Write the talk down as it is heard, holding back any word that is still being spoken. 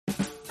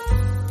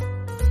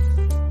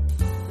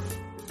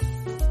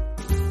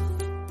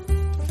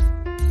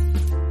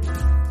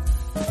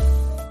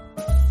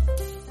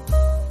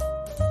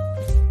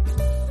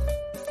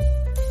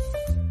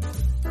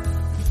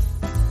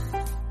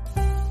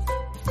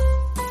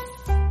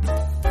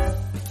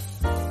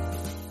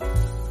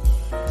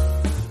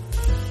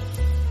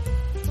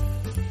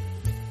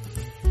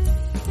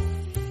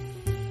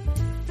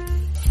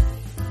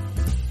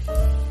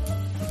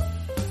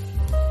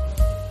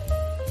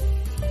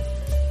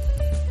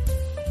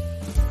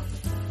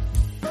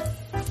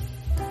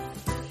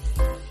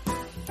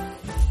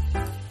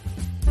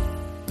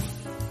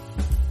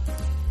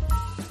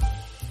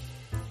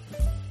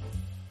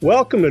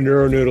Welcome to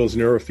NeuroNoodles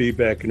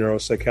Neurofeedback and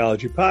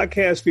Neuropsychology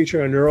podcast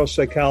featuring our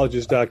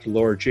neuropsychologist Dr.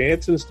 Laura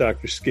Janssens,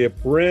 Dr. Skip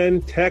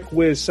Wren, tech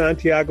whiz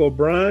Santiago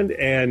Brand,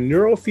 and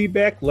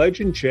neurofeedback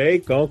legend Jay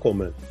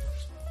Gunkelman.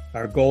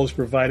 Our goal is to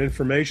provide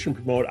information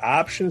and promote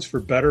options for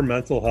better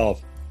mental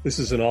health. This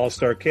is an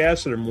all-star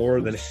cast that are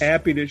more than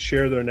happy to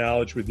share their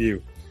knowledge with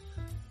you.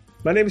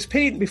 My name is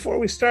Pete, and before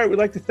we start, we'd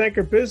like to thank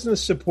our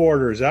business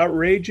supporters,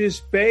 Outrageous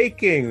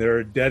Baking. They're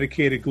a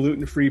dedicated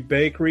gluten-free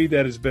bakery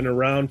that has been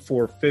around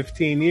for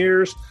 15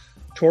 years.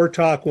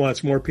 TourTalk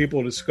wants more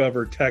people to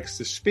discover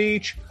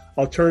text-to-speech,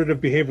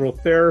 alternative behavioral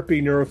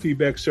therapy,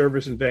 neurofeedback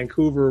service in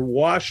Vancouver,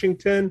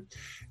 Washington.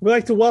 We'd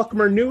like to welcome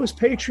our newest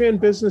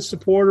Patreon business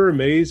supporter,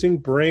 Amazing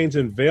Brains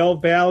in Vail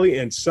Valley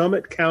and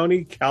Summit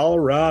County,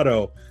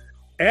 Colorado.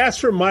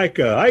 Ask for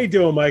Micah. How you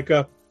doing,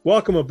 Micah?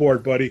 Welcome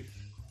aboard, buddy.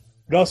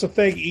 We'd also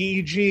thank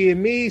EEG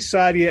and me,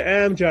 Sadia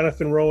M.,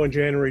 Jonathan Rowan,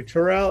 January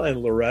Terrell,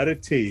 and Loretta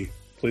T.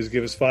 Please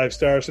give us 5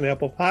 stars on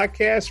Apple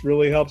Podcasts.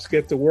 Really helps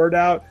get the word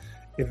out.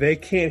 If they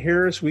can't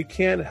hear us, we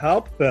can't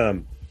help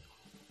them.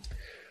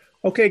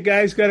 Okay,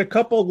 guys, got a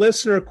couple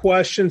listener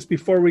questions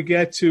before we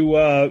get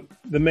to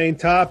the main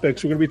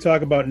topics. We're going to be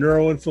talking about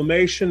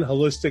neuroinflammation,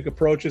 holistic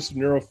approaches to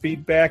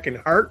neurofeedback, and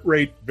heart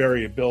rate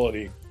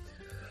variability.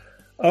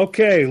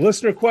 Okay,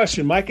 listener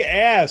question. Micah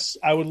asks,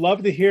 I would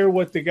love to hear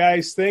what the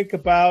guys think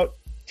about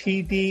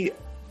TDCS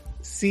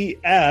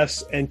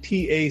and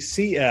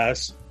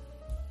TACS.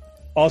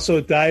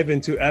 Also dive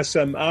into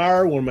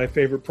SMR, one of my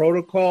favorite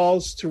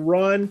protocols to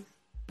run.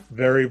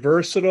 Very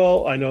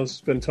versatile. I know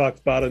it's been talked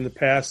about in the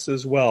past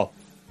as well.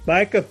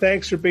 Micah,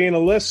 thanks for being a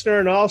listener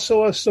and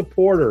also a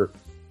supporter.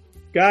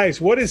 Guys,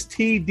 what is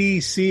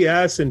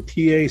TDCS and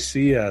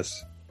TACS?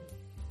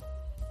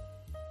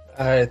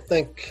 I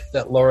think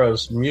that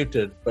Laura's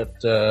muted,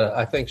 but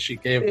I think she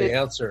gave the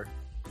answer.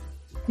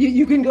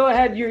 You can go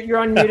ahead. You're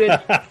unmuted.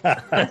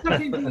 It's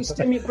something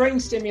to do brain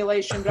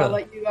stimulation, but I'll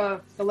let you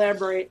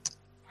elaborate.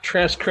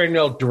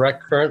 Transcranial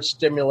direct current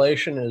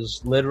stimulation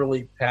is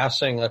literally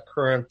passing a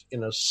current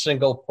in a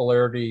single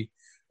polarity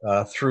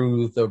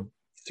through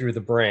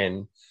the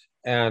brain,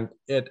 and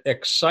it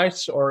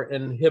excites or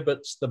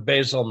inhibits the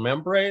basal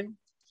membrane,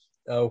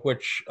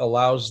 which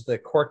allows the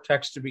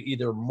cortex to be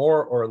either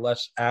more or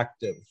less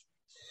active.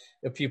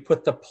 If you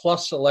put the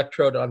plus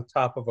electrode on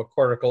top of a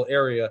cortical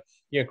area,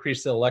 you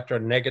increase the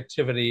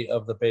electronegativity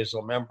of the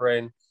basal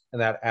membrane, and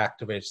that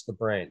activates the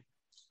brain.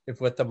 If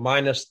with the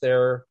minus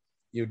there,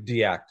 you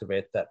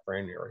deactivate that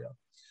brain area.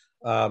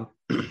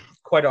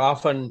 Quite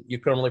often, you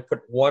can only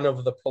put one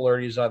of the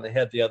polarities on the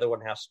head, the other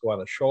one has to go on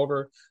the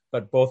shoulder,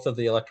 but both of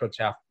the electrodes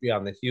have to be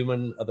on the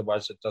human,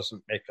 otherwise it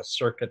doesn't make a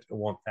circuit, it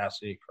won't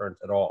pass any current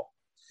at all.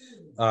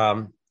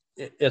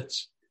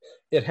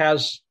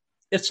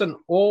 It's an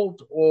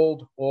old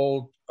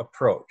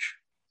approach.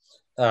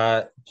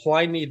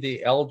 Pliny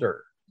the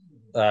Elder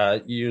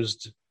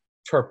used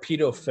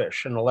torpedo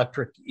fish, an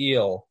electric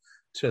eel,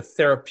 to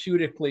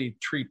therapeutically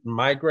treat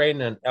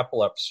migraine and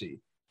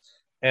epilepsy.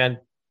 And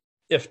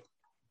if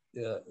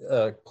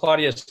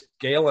Claudius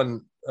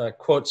Galen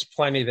quotes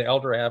Pliny the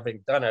Elder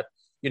having done it,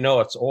 you know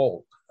it's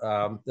old.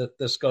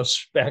 This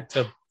goes back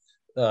to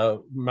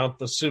Mount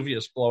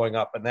Vesuvius blowing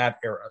up in that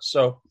era.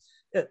 So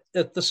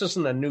this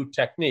isn't a new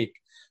technique.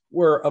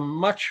 We're a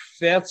much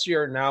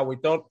fancier now. We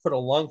don't put a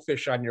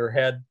lungfish on your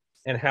head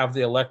and have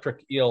the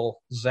electric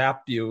eel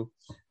zap you.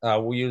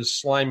 We use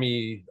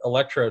slimy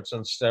electrodes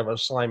instead of a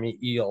slimy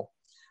eel.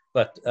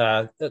 But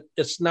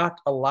it's not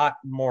a lot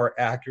more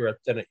accurate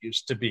than it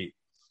used to be.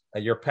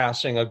 You're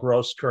passing a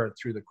gross current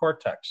through the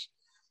cortex.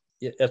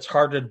 It's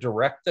hard to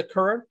direct the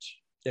current.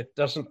 It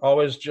doesn't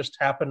always just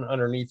happen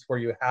underneath where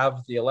you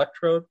have the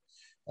electrode.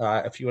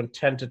 If you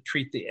intend to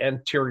treat the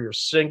anterior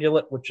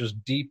cingulate, which is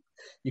deep,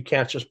 you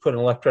can't just put an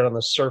electrode on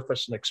the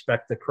surface and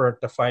expect the current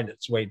to find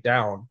its way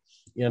down.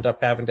 You end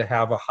up having to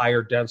have a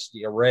higher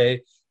density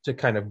array to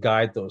kind of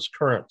guide those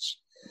currents.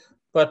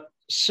 But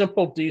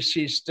simple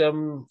DC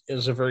stim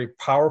is a very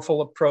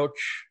powerful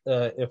approach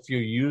if you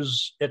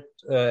use it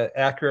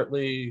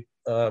accurately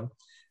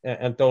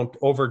and don't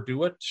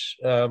overdo it.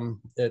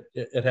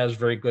 It has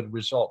very good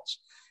results.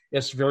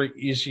 It's very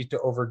easy to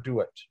overdo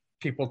it.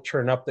 People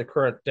turn up the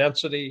current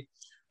density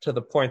to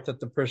the point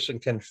that the person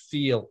can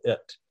feel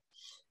it.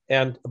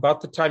 And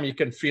about the time you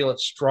can feel it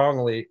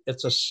strongly,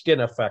 it's a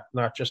skin effect,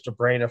 not just a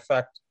brain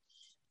effect.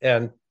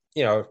 And,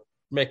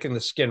 making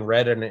the skin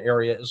red in an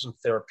area isn't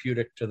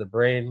therapeutic to the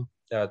brain.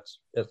 You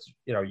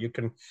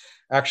can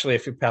actually,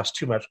 if you pass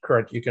too much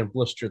current, you can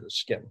blister the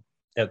skin.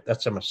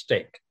 That's a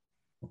mistake.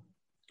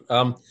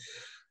 But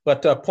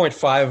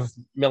 0.5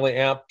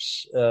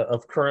 milliamps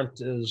of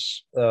current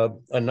is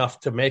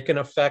enough to make an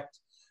effect.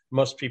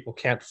 Most people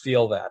can't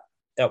feel that.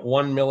 At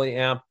 1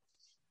 milliamp,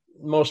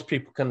 most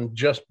people can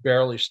just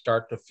barely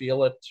start to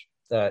feel it.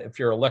 If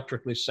you're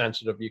electrically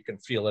sensitive, you can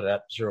feel it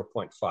at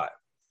 0.5.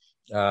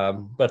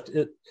 But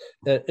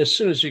as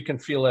soon as you can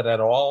feel it at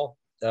all,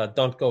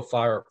 don't go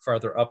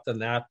farther up than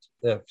that.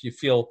 If you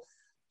feel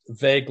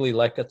vaguely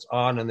like it's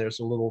on and there's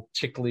a little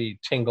tickly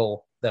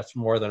tingle, that's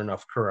more than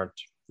enough current.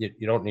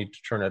 You don't need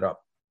to turn it up.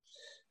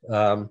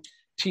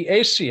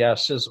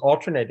 TACS is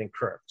alternating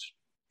current,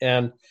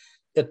 and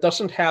it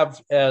doesn't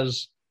have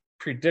as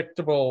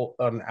predictable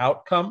an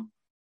outcome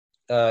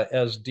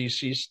as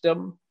DC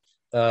stim.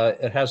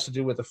 It has to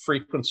do with the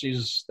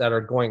frequencies that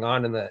are going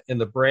on in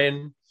the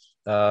brain,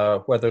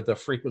 whether the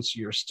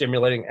frequency you're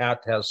stimulating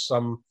at has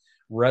some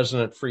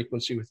resonant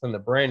frequency within the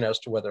brain as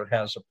to whether it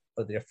has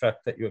the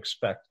effect that you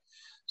expect.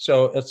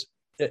 So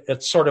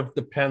it sort of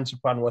depends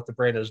upon what the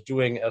brain is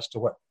doing as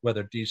to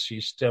whether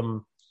DC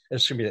stim,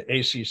 the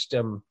AC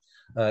stim,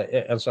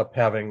 ends up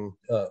having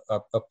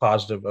a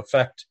positive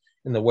effect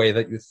in the way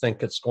that you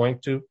think it's going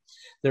to.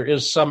 There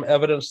is some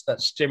evidence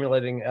that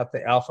stimulating at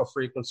the alpha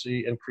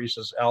frequency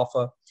increases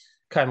alpha,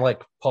 kind of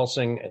like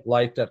pulsing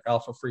light at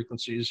alpha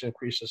frequencies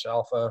increases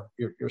alpha.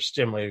 You're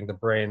stimulating the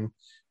brain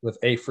with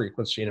a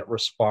frequency and it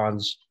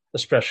responds,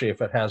 especially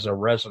if it has a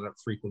resonant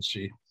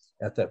frequency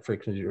at that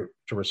frequency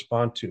to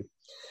respond to.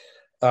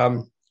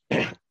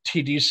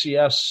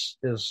 TDCS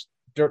is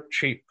dirt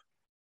cheap.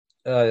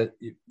 I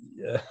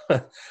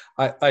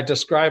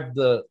described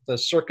the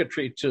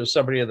circuitry to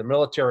somebody in the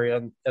military,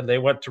 and they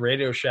went to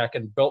Radio Shack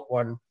and built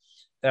one,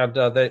 and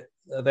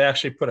they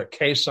actually put a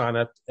case on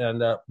it and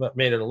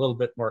made it a little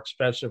bit more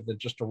expensive than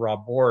just a raw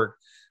board,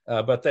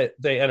 but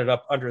they ended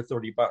up under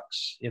 $30.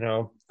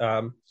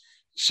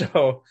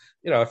 So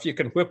if you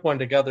can whip one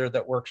together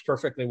that works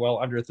perfectly well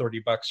under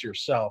 $30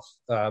 yourself,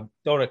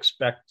 don't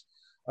expect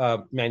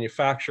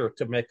manufacturer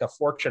to make a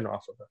fortune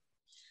off of it.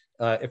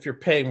 If you're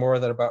paying more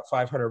than about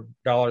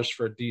 $500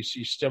 for a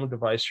DC stim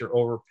device, you're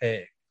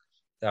overpaying.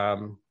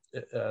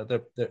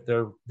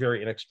 They're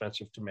very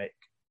inexpensive to make.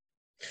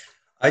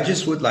 I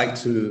just would like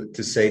to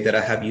say that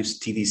I have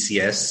used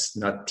TDCS,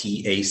 not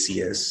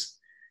TACS,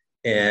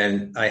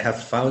 and I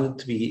have found it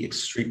to be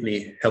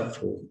extremely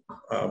helpful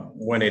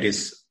when it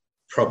is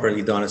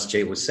properly done, as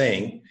Jay was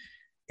saying,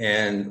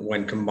 and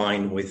when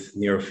combined with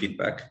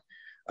neurofeedback.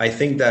 I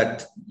think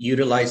that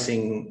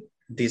utilizing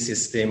this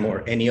system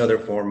or any other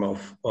form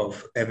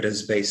of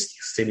evidence-based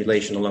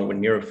stimulation along with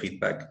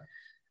neurofeedback,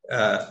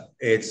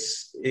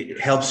 it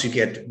helps you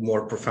get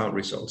more profound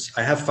results.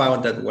 I have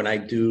found that when I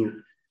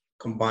do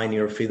combine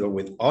neurofeedback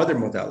with other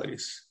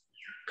modalities,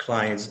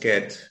 clients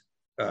get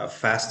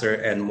faster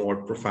and more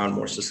profound,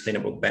 more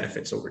sustainable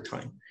benefits over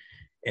time.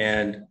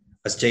 And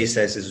as Jay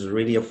says, it's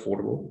really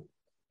affordable.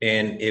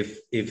 And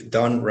if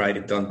done right,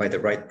 if done by the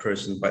right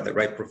person, by the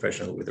right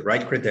professional with the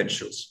right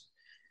credentials,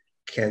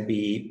 can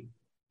be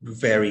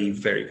very,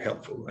 very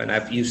helpful. And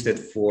I've used it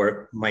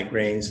for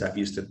migraines. I've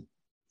used it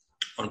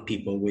on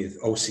people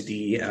with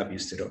OCD. I've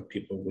used it on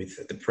people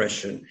with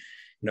depression,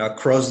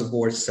 across the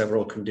board,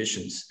 several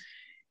conditions.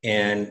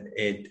 And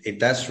it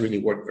does really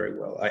work very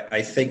well.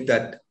 I think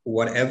that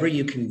whatever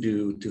you can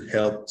do to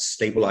help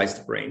stabilize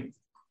the brain,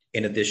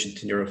 in addition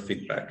to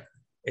neurofeedback,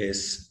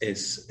 is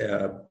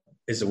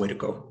the way to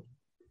go.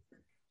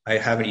 I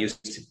haven't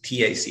used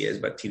TACS,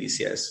 but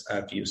TDCS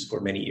I've used for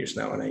many years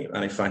now, and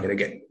I find it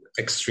again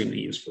extremely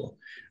useful.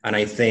 And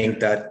I think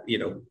that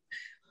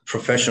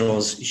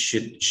professionals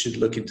should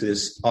look into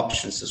these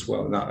options as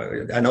well. Now,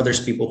 I know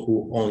there's people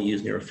who only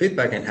use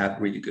neurofeedback and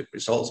have really good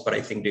results, but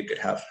I think they could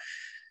have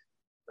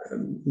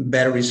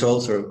better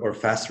results or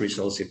faster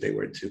results if they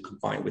were to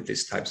combine with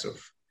these types of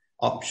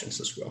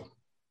options as well.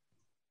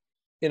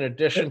 In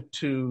addition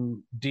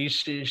to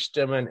DC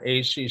stim and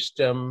AC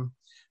stim,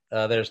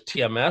 there's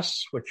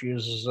TMS, which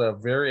uses a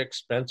very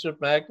expensive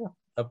magnet.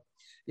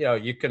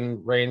 You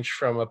can range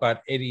from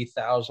about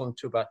 $80,000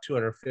 to about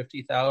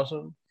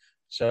 $250,000.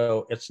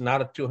 So it's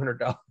not a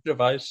 $200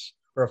 device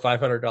or a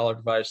 $500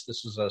 device.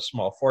 This is a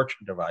small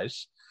fortune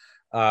device.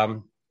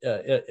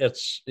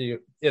 It's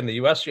in the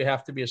U.S. you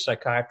have to be a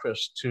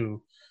psychiatrist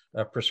to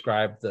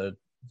prescribe the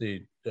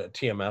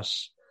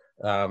TMS.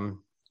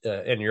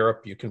 In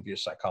Europe, you can be a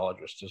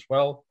psychologist as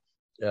well,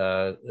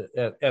 and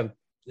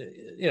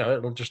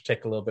it'll just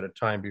take a little bit of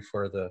time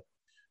before the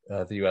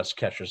U.S.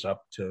 catches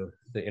up to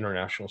the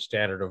international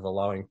standard of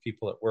allowing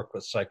people that work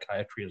with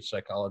psychiatry and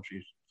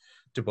psychology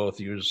to both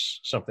use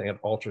something that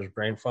alters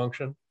brain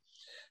function.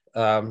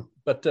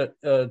 But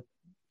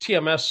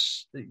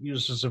TMS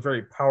uses a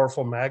very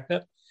powerful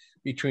magnet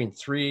between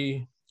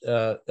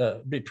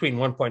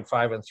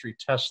 1.5 and 3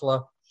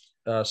 Tesla.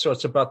 So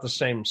it's about the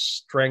same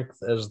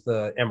strength as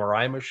the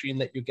MRI machine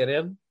that you get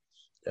in,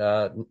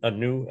 a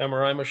new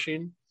MRI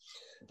machine.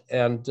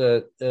 And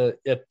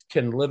it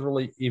can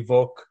literally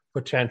evoke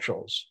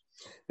potentials.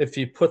 If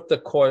you put the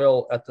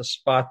coil at the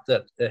spot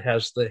that it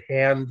has the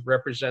hand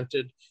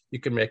represented, you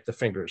can make the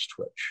fingers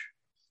twitch.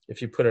 If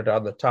you put it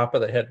on the top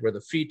of the head where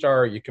the feet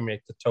are, you can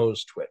make the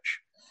toes twitch.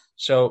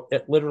 So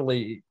it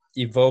literally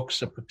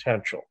evokes a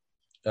potential.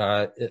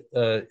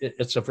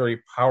 It's a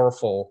very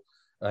powerful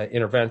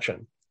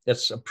intervention.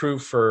 It's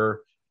approved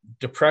for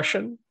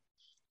depression,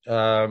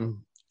 and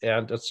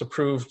it's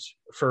approved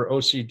for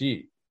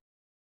OCD.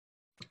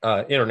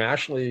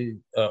 Internationally,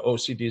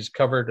 OCD is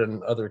covered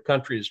in other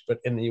countries, but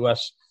in the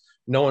US,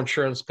 no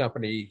insurance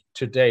company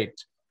to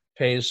date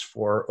pays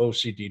for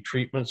OCD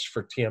treatments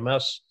for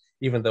TMS,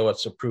 even though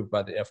it's approved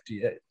by the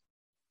FDA.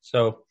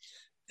 So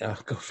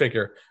Go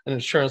figure. An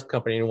insurance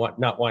company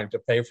not wanting to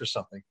pay for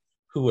something.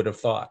 Who would have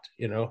thought?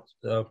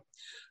 That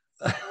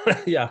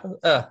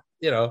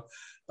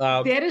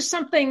is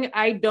something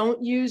I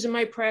don't use in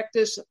my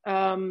practice.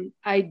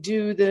 I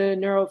do the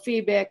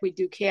neurofeedback. We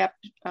do CAP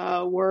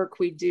work.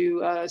 We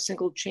do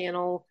single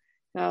channel,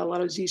 a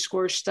lot of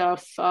Z-score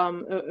stuff,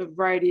 a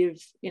variety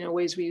of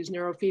ways we use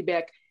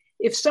neurofeedback.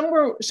 If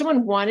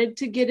someone wanted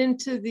to get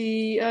into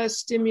the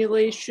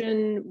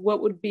stimulation,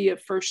 what would be a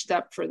first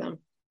step for them?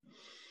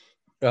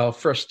 Well,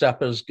 first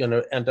step is going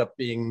to end up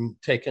being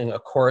taking a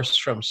course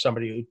from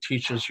somebody who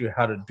teaches you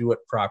how to do it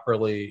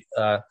properly.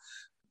 I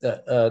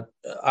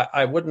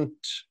wouldn't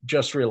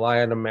just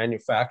rely on a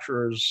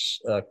manufacturer's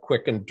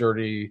quick and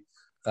dirty,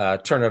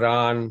 turn it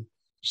on,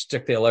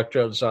 stick the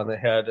electrodes on the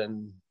head,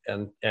 and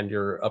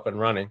you're up and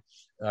running.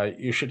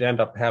 You should end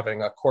up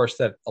having a course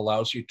that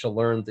allows you to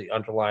learn the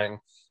underlying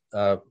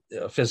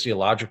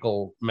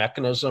physiological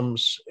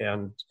mechanisms,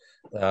 and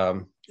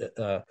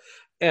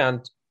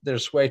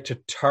there's a way to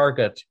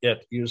target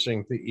it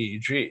using the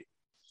EEG.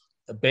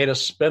 The beta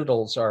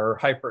spindles are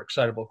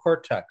hyperexcitable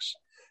cortex.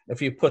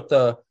 If you put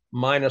the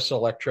minus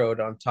electrode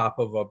on top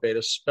of a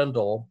beta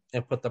spindle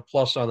and put the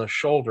plus on the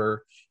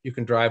shoulder, you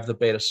can drive the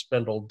beta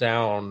spindle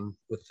down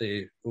with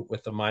the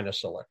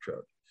minus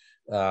electrode,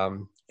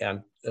 and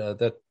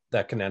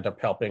that can end up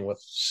helping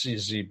with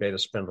CZ beta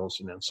spindles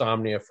in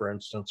insomnia, for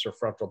instance, or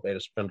frontal beta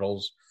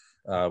spindles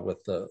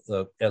with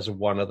the as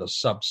one of the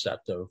subset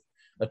of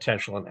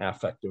attentional and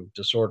affective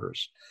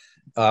disorders.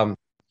 SMR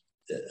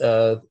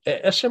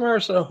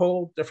is a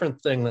whole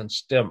different thing than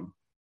STIM,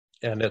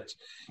 and it's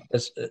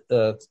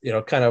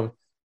kind of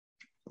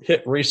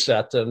hit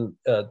reset and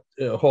a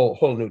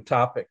whole new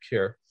topic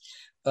here.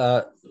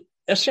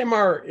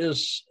 SMR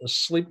is a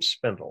sleep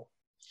spindle.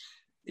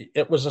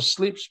 It was a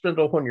sleep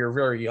spindle when you're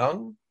very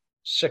young,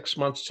 6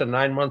 months to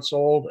 9 months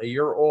old, a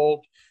year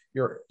old.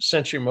 Your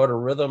sensory motor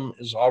rhythm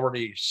is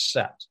already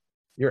set.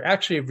 You're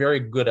actually very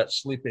good at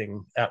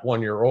sleeping at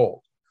 1 year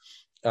old.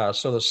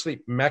 So the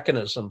sleep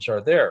mechanisms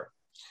are there.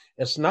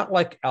 It's not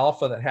like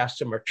alpha that has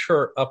to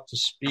mature up to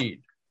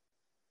speed.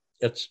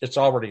 It's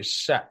already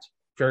set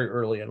very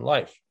early in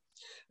life.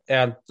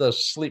 And the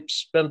sleep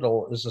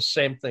spindle is the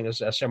same thing as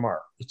SMR.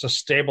 It's a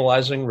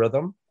stabilizing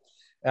rhythm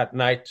at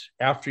night.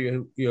 After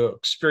you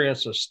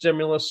experience a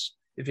stimulus,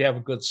 if you have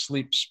a good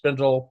sleep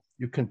spindle,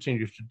 you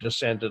continue to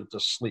descend into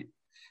sleep.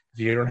 If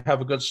you don't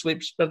have a good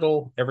sleep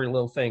spindle, every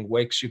little thing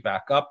wakes you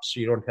back up, so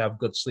you don't have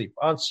good sleep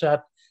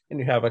onset, and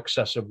you have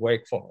excessive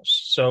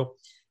wakefulness. So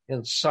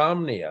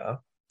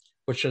insomnia,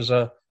 which is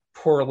a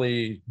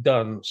poorly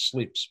done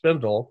sleep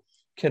spindle,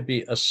 can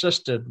be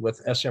assisted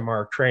with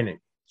SMR training.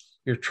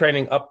 You're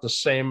training up the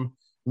same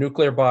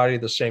nuclear body,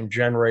 the same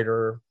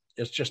generator.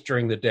 It's just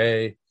during the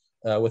day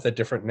with a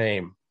different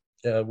name.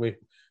 We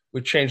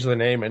changed the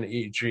name in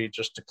EEG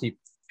just to keep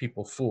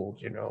people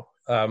fooled,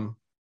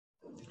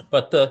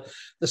 But the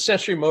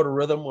sensory motor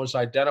rhythm was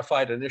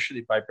identified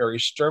initially by Barry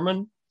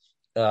Sterman,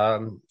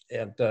 and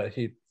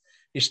he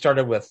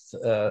started with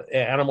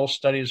animal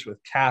studies with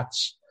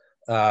cats,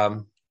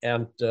 and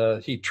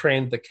he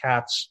trained the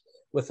cats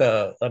with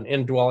an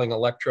indwelling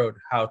electrode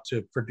how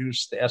to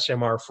produce the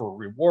SMR for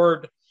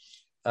reward,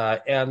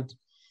 and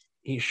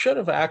he should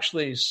have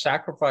actually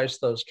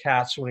sacrificed those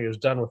cats when he was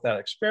done with that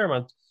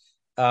experiment,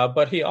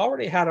 but he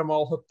already had them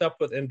all hooked up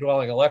with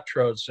indwelling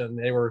electrodes, and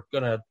they were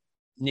going to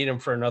need them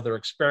for another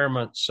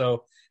experiment.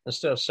 So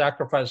instead of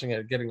sacrificing it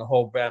and getting a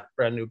whole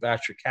brand new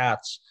batch of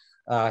cats,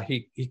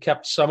 he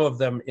kept some of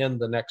them in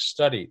the next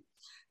study.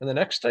 And the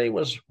next study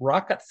was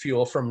rocket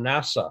fuel from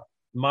NASA,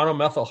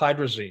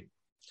 monomethylhydrazine.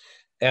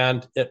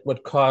 And it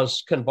would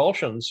cause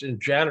convulsions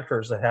in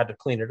janitors that had to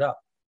clean it up.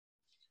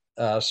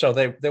 So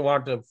they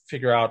wanted to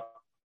figure out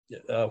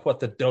what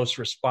the dose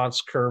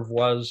response curve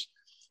was.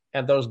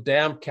 And those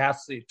damn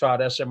cats that he taught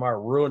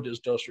SMR ruined his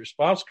dose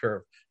response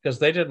curve because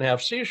they didn't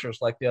have seizures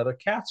like the other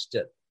cats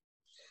did.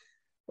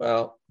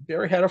 Well,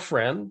 Barry had a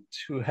friend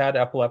who had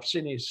epilepsy,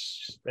 and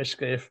he's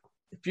basically, if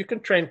you can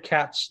train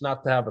cats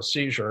not to have a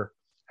seizure,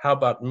 how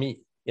about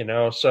me?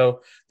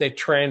 So they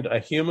trained a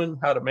human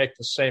how to make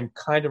the same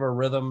kind of a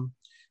rhythm.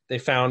 They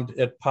found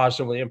it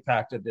positively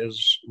impacted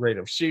his rate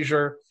of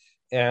seizure,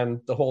 and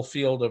the whole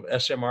field of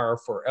SMR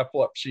for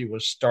epilepsy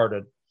was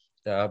started,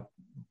 a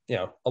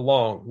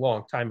long,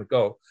 long time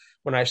ago.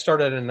 When I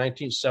started in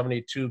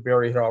 1972,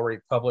 Barry had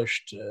already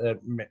published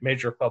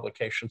major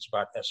publications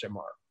about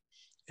SMR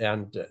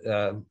and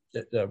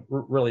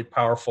really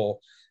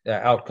powerful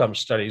outcome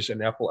studies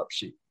in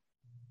epilepsy.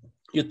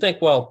 You'd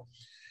think, well,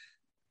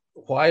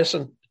 why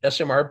isn't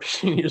SMR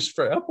being used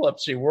for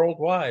epilepsy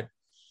worldwide?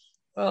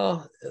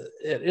 Well,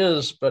 it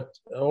is, but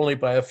only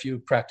by a few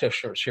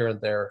practitioners here and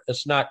there.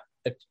 It's not,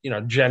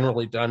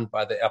 generally done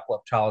by the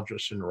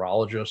epileptologists and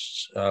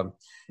neurologists.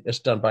 It's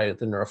done by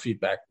the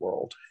neurofeedback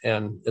world,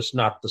 and it's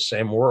not the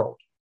same world.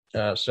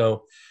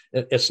 So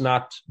it's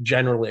not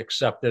generally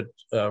accepted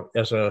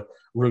as a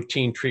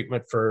routine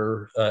treatment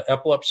for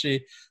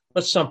epilepsy,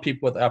 but some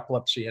people with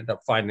epilepsy end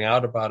up finding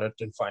out about it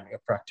and finding a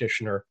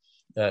practitioner.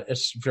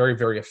 It's very,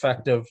 very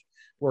effective.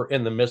 we're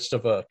in the midst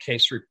of a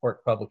case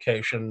report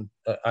publication.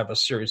 I have a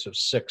series of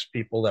 6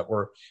 people that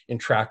were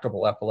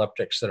intractable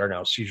epileptics that are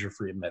now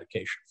seizure-free and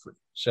medication-free.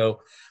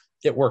 So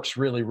it works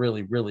really,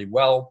 really, really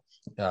well.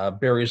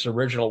 Barry's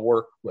original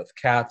work with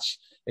cats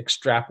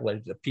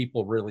extrapolated to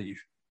people really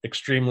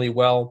extremely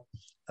well,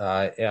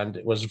 and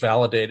it was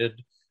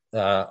validated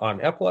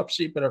on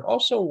epilepsy, but it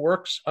also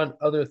works on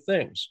other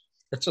things.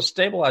 It's a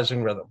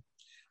stabilizing rhythm.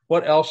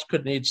 What else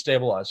could need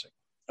stabilizing?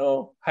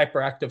 Oh,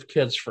 hyperactive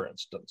kids, for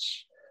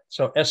instance.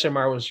 So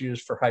SMR was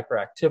used for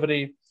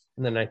hyperactivity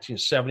in the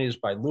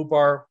 1970s by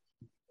Lubar,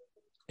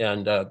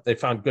 and they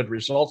found good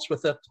results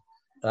with it.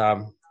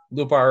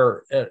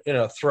 Lubar, in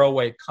a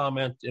throwaway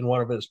comment in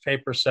one of his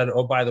papers, said,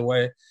 oh, by the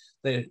way,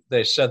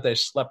 they said they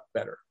slept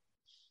better.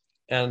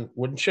 And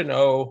wouldn't you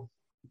know,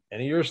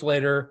 many years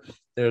later,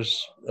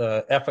 there's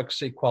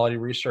efficacy quality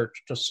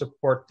research to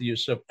support the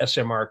use of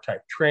SMR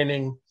type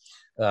training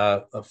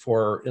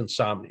for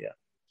insomnia.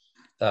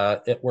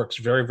 It works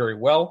very, very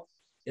well.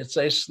 It's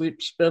a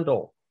sleep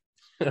spindle.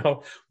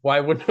 Why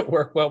wouldn't it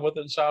work well with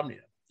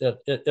insomnia?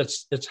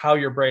 It's how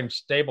your brain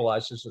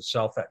stabilizes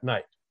itself at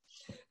night.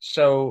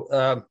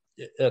 So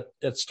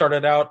it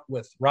started out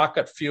with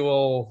rocket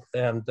fuel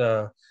and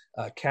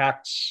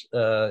cats.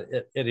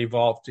 It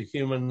evolved to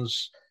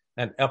humans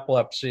and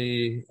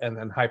epilepsy, and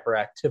then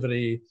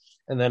hyperactivity,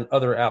 and then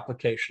other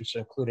applications,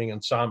 including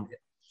insomnia.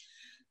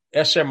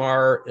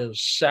 SMR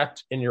is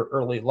set in your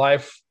early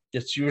life.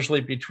 It's usually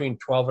between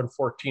 12 and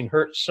 14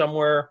 hertz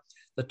somewhere.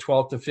 The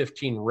 12 to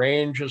 15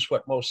 range is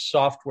what most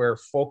software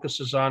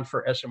focuses on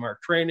for SMR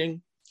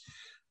training.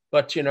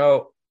 But,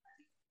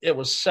 it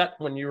was set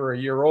when you were a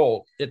year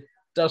old. It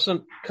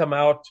doesn't come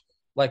out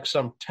like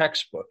some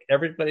textbook.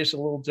 Everybody's a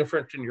little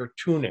different in your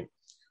tuning.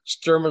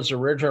 Sturman's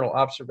original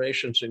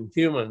observations in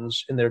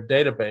humans in their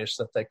database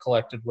that they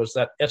collected was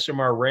that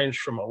SMR ranged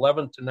from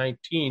 11 to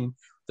 19,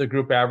 the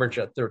group average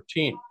at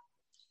 13.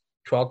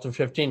 12 to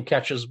 15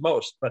 catches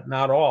most, but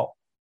not all.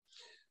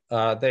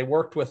 They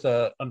worked with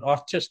an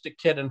autistic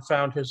kid and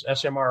found his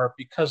SMR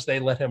because they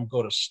let him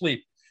go to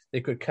sleep.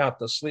 They could count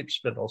the sleep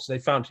spindles. They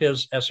found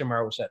his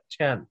SMR was at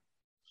 10.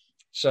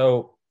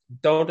 So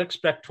don't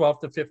expect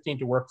 12 to 15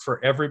 to work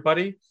for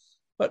everybody,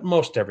 but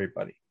most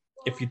everybody.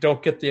 If you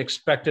don't get the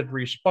expected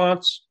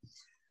response,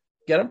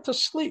 get them to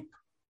sleep.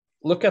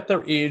 Look at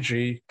their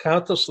EEG,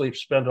 count the sleep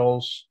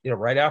spindles.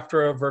 Right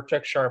after a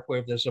Vertex sharp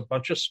wave, there's a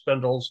bunch of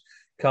spindles.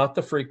 Count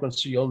the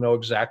frequency. You'll know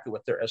exactly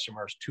what their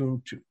SMR is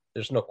tuned to.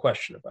 There's no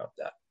question about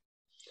that.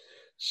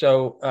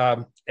 So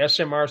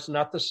SMR is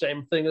not the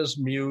same thing as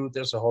mu.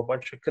 There's a whole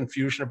bunch of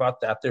confusion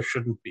about that. There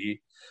shouldn't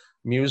be.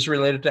 Mu is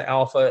related to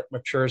alpha. It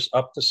matures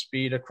up to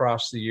speed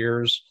across the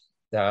years.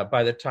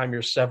 By the time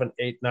you're 7,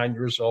 8, 9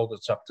 years old,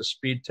 it's up to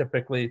speed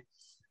typically.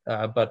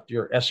 But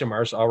your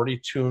SMR is already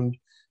tuned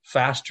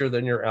faster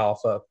than your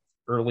alpha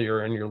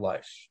earlier in your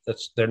life.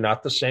 They're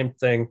not the same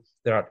thing.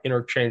 They're not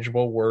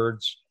interchangeable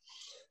words.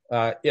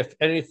 If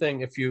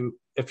anything, if you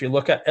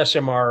look at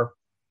SMR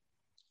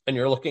and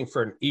you're looking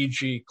for an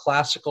EEG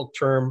classical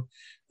term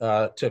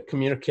to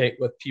communicate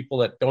with people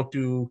that don't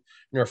do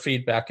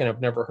neurofeedback and have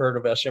never heard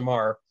of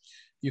SMR,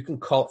 you can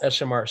call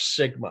SMR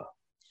sigma.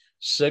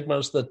 Sigma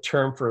is the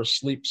term for a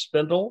sleep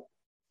spindle,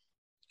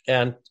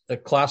 and the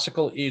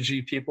classical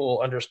EEG people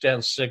will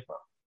understand sigma.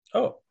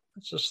 Oh,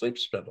 it's a sleep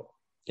spindle.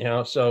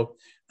 So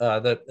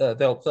that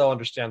they'll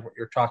understand what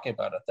you're talking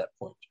about at that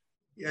point.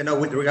 Yeah, no.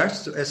 With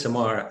regards to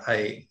SMR,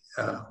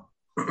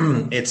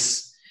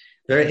 it's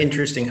very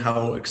interesting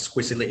how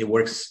exquisitely it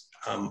works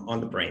on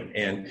the brain.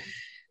 And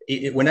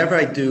whenever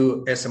I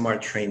do SMR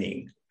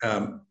training,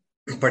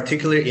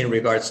 particularly in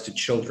regards to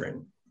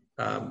children,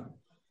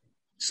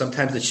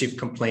 sometimes the chief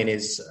complaint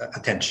is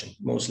attention,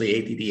 mostly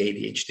ADD,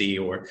 ADHD,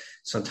 or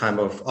some type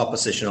of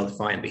oppositional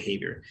defiant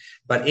behavior.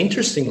 But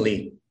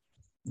interestingly,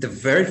 the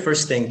very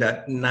first thing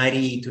that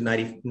 90 to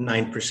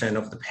 99%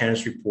 of the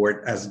parents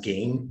report as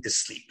gain is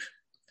sleep.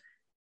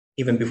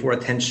 Even before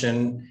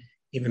attention,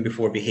 even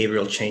before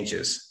behavioral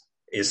changes,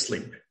 is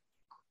sleep.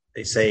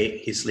 They say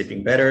he's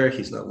sleeping better,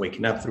 he's not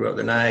waking up throughout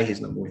the night, he's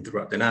not moving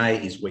throughout the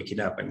night, he's waking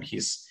up and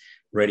he's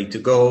ready to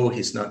go,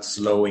 he's not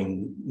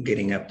slowing,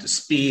 getting up to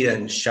speed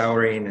and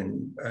showering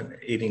and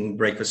eating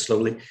breakfast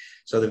slowly.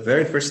 So the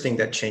very first thing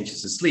that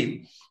changes is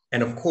sleep.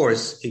 And of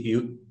course, if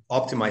you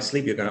optimize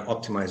sleep, you're going to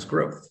optimize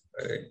growth.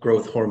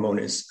 Growth hormone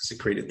is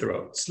secreted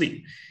throughout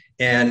sleep.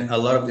 And a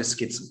lot of these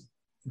kids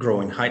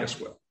grow in height as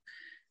well.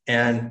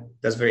 And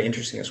that's very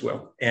interesting as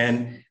well.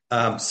 And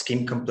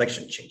skin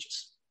complexion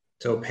changes.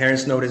 So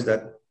parents notice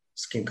that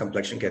skin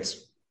complexion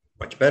gets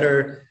much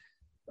better.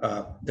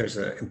 There's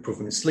an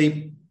improvement in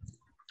sleep.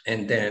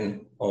 And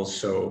then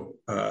also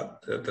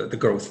the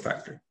growth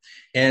factor.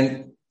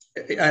 And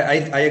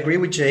I agree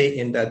with Jay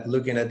in that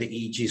looking at the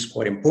EEG is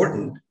quite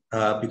important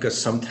because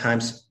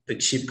sometimes the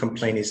chief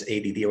complaint is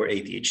ADD or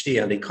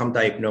ADHD, and they come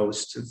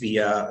diagnosed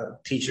via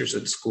teachers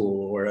at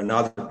school or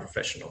another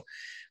professional.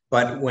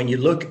 But when you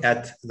look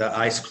at the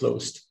eyes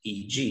closed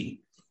EEG,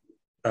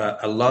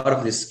 a lot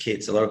of these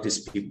kids, a lot of these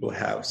people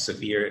have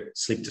severe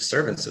sleep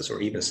disturbances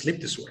or even sleep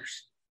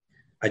disorders.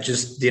 I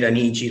just did an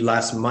EEG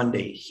last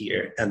Monday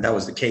here, and that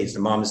was the case. The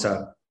mom is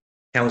a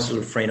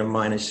counselor friend of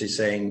mine, and she's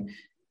saying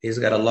he's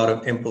got a lot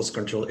of impulse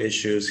control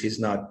issues. He's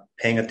not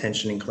paying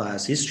attention in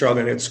class. He's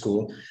struggling at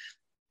school.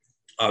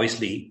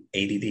 Obviously,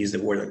 ADD is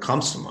the word that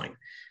comes to mind.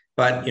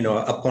 But,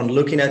 upon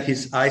looking at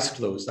his eyes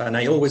closed, and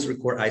I always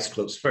record eyes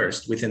closed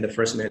first, within the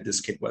first minute,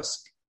 this kid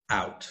was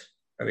out.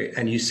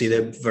 And you see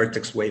the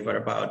vertex wave at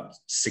about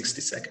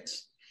 60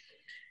 seconds.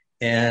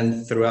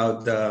 And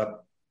throughout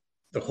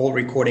the whole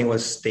recording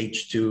was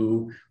stage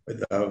 2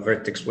 with a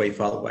vertex wave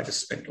followed by the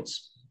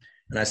spindles.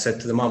 And I said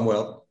to the mom,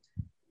 well,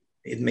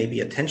 it may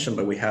be attention,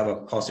 but we have a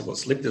possible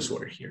sleep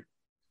disorder here.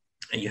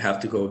 And you have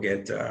to go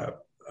get a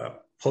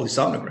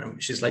polysomnogram.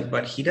 She's like,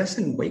 but he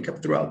doesn't wake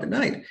up throughout the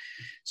night.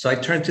 So I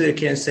turned to the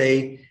kid and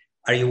say,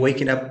 are you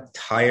waking up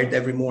tired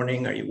every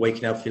morning? Are you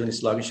waking up feeling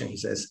sluggish? And he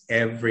says,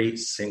 every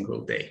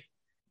single day.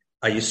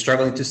 Are you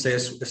struggling to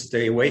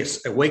stay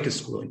awake at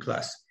school in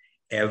class?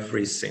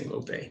 Every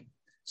single day.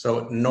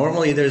 So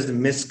normally there's the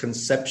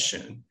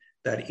misconception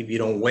that if you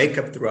don't wake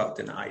up throughout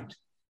the night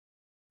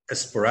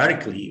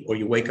sporadically, or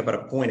you wake up at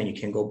a point and you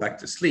can go back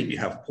to sleep, you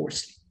have poor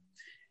sleep.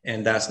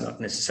 And that's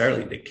not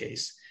necessarily the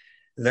case.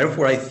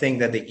 Therefore, I think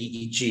that the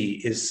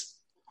EEG is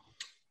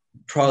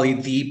probably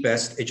the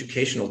best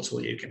educational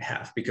tool you can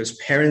have, because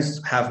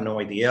parents have no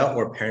idea,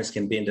 or parents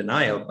can be in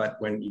denial. But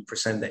when you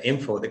present the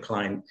info, the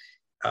client,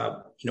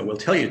 will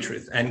tell you the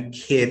truth. And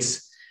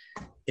kids,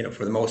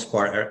 for the most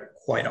part, are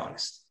quite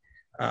honest.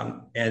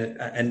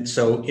 And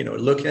so,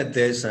 looking at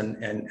this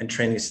and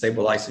training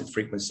stabilizing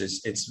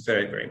frequencies, it's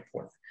very, very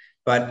important.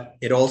 But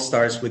it all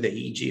starts with the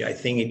EEG. I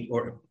think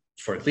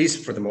at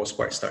least for the most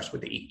part, it starts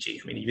with the EEG.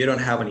 I mean, if you don't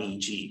have an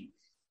EEG,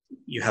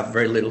 you have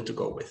very little to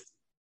go with.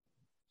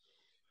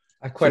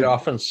 I quite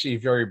often see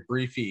very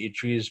brief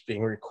EEGs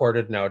being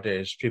recorded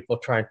nowadays, people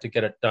trying to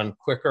get it done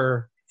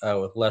quicker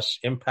with less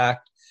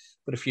impact.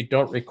 But if you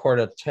don't record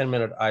a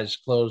 10-minute eyes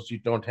closed, you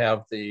don't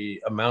have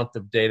the amount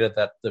of data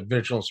that the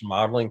vigilance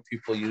modeling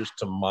people use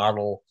to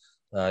model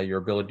your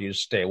ability to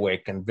stay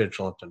awake and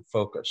vigilant and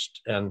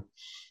focused. And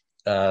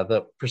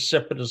the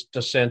precipitous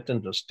descent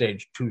into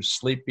stage 2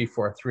 sleep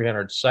before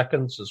 300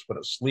 seconds is what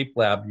a sleep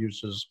lab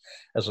uses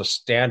as a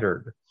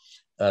standard.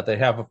 They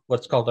have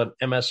what's called an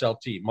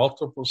MSLT,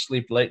 multiple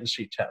sleep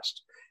latency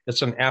test.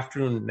 It's an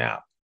afternoon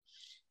nap.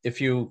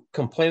 If you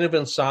complain of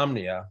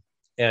insomnia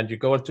and you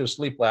go into a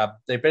sleep lab,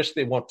 they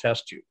basically won't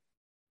test you.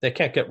 They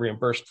can't get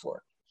reimbursed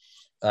for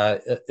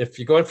it. If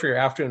you go in for your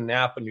afternoon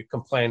nap and you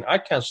complain, I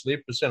can't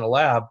sleep, it's in a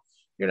lab,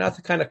 you're not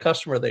the kind of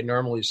customer they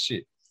normally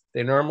see.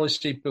 They normally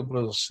see people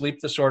with a sleep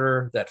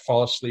disorder that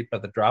fall asleep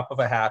at the drop of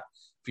a hat.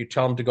 If you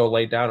tell them to go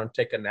lay down and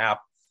take a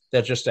nap,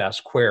 they'll just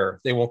ask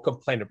where. They won't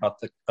complain about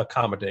the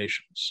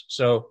accommodations.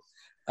 So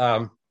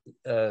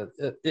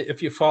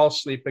if you fall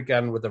asleep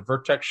again with a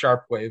vertex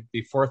sharp wave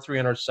before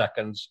 300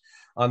 seconds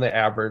on the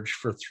average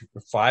for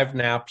 5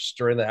 naps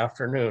during the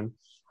afternoon,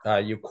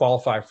 you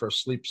qualify for a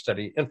sleep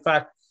study. In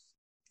fact,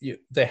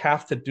 they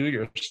have to do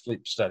your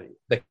sleep study.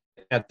 They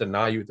can't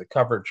deny you the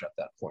coverage at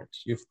that point.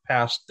 You've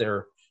passed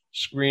their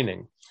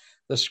screening.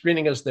 The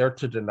screening is there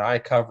to deny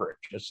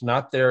coverage. It's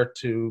not there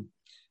to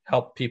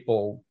help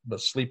people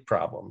with sleep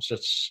problems.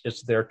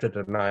 It's there to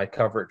deny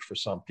coverage for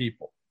some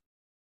people.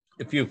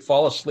 If you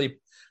fall asleep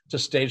to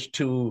stage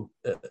 2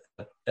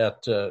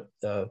 at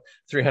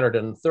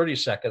 330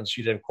 seconds,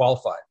 you didn't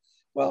qualify.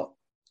 Well,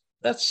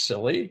 that's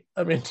silly.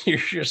 I mean,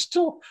 you're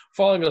still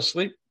falling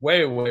asleep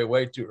way, way,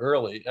 way too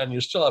early, and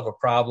you still have a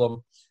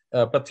problem.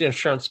 But the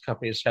insurance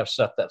companies have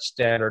set that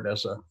standard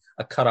as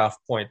a cutoff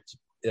point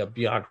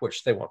beyond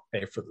which they won't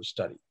pay for the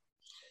study.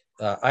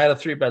 I had a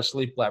 3-bed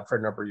sleep lab for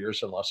a number of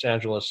years in Los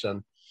Angeles,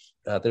 and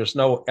there's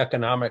no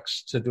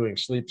economics to doing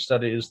sleep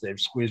studies. They've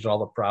squeezed all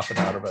the profit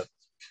out of it,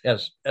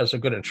 as a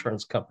good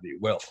insurance company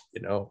will.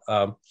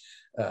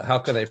 How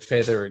can they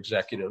pay their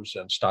executives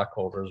and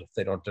stockholders if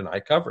they don't deny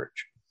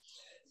coverage?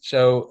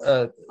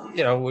 So,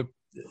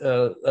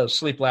 a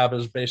sleep lab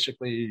is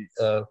basically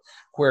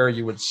where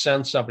you would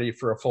send somebody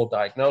for a full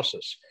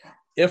diagnosis.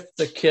 If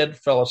the kid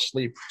fell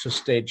asleep to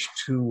stage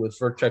 2 with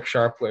vertex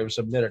sharp waves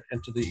a minute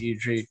into the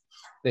EEG,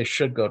 they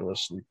should go to a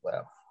sleep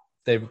lab.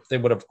 They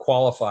would have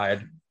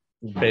qualified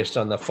based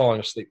on the falling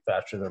asleep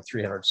faster than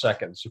 300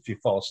 seconds if you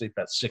fall asleep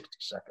at 60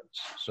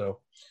 seconds. So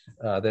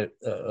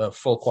a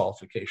full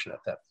qualification at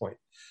that point.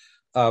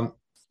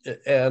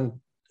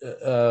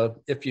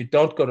 If you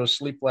don't go to a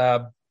sleep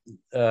lab,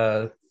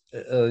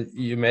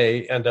 you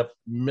may end up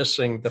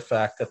missing the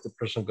fact that the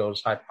person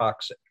goes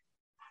hypoxic.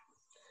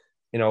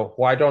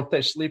 Why don't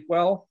they sleep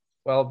well?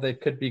 Well, they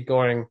could be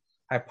going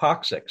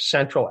hypoxic,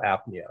 central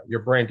apnea.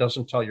 Your brain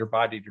doesn't tell your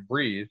body to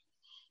breathe,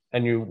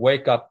 and you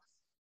wake up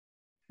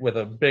with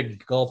a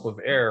big gulp of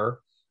air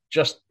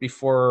just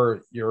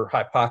before you're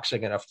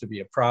hypoxic enough to be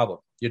a problem.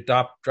 You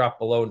drop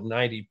below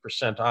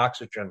 90%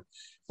 oxygen,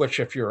 which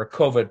if you're a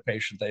COVID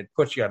patient, they'd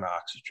put you on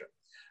oxygen,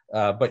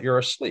 but you're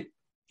asleep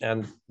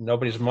and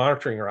nobody's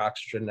monitoring your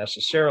oxygen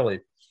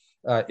necessarily.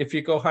 If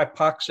you go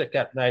hypoxic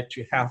at night,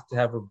 you have to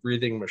have a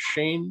breathing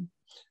machine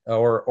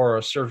or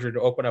a surgery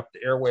to open up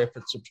the airway if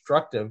it's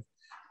obstructive.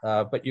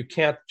 But you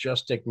can't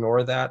just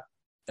ignore that.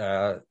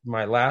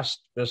 My last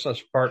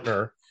business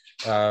partner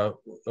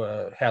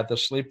had the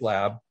sleep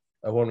lab.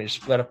 When we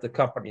split up the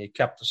company, he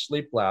kept the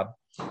sleep lab.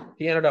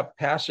 He ended up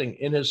passing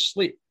in his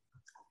sleep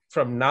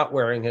from not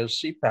wearing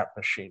his CPAP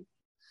machine.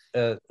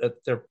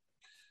 They're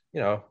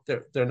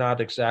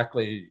not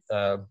exactly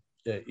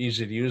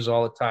easy to use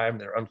all the time.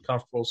 They're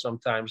uncomfortable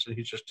sometimes, and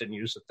he just didn't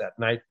use it that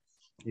night.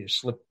 He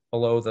slipped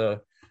below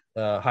the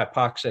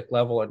hypoxic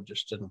level and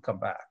just didn't come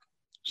back.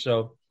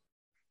 So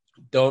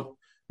don't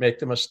make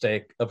the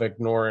mistake of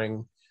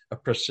ignoring a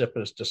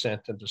precipitous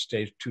descent into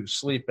stage 2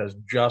 sleep as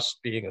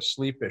just being a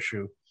sleep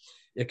issue.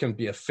 It can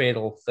be a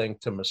fatal thing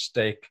to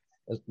mistake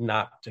as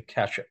not to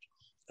catch it.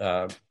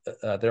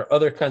 There are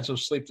other kinds of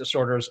sleep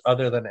disorders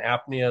other than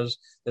apneas.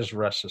 There's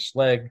restless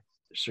leg,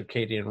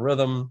 circadian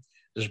rhythm,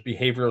 there's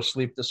behavioral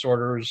sleep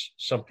disorders.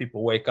 Some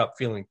people wake up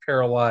feeling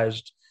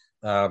paralyzed.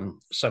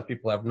 Some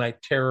people have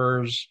night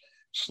terrors,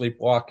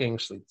 sleepwalking,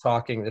 sleep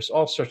talking. There's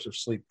all sorts of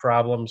sleep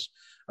problems.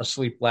 A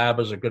sleep lab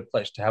is a good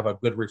place to have a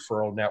good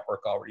referral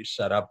network already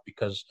set up,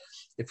 because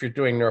if you're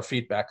doing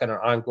neurofeedback on an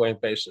ongoing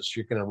basis,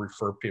 you're going to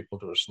refer people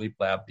to a sleep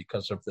lab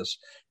because of this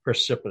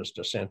precipitous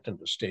descent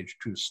into stage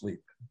 2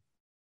 sleep.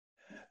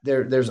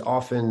 There's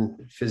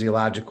often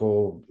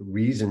physiological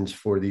reasons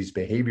for these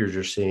behaviors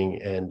you're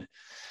seeing. And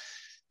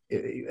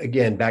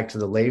again, back to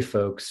the lay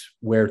folks,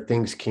 where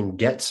things can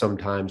get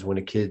sometimes when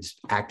a kid's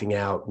acting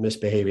out,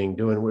 misbehaving,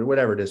 doing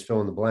whatever it is,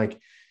 fill in the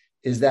blank,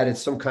 is that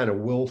it's some kind of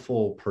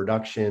willful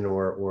production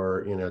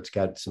or it's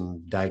got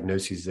some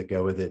diagnoses that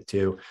go with it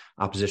too,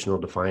 oppositional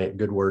defiant,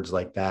 good words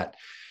like that.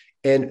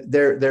 And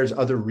there's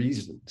other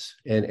reasons.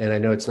 And I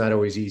know it's not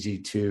always easy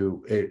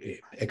to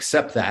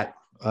accept that,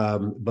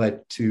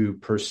 but to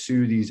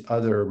pursue these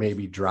other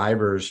maybe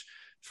drivers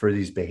for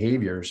these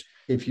behaviors.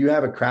 If you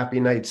have a crappy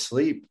night's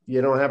sleep,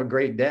 you don't have a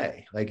great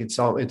day. Like it's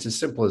as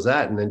simple as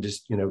that. And then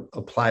just,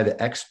 apply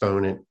the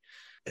exponent.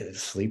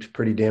 Sleep's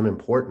pretty damn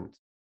important.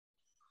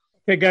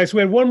 Okay, guys, we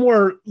had one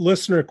more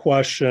listener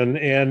question,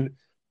 and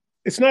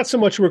it's not so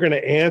much we're going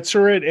to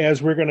answer it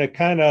as we're going to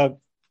kind of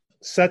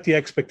set the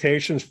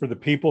expectations for the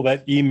people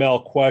that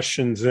email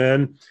questions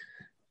in.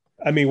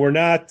 I mean, we're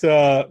not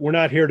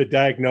here to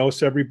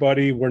diagnose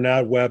everybody. We're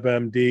not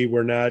WebMD.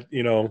 We're not,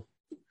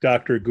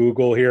 Dr.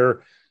 Google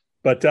here.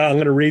 But I'm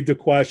going to read the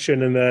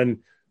question, and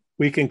then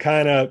we can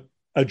kind of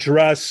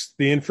address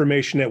the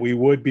information that we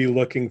would be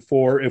looking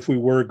for if we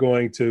were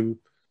going to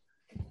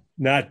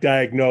not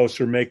diagnose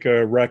or make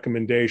a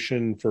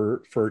recommendation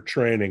for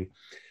training.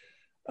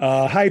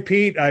 Hi,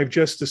 Pete. I've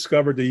just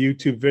discovered the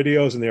YouTube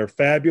videos, and they're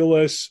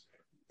fabulous.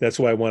 That's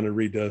why I want to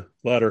read the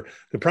letter.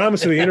 The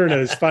promise of the internet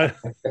is fine.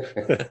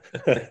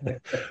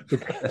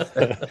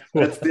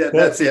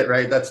 That's it,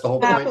 right? That's the whole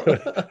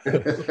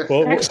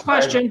point. Next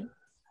question.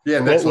 Yeah,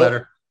 next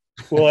letter.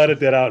 We'll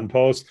edit that out in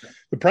post.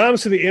 The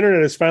promise of the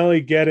internet is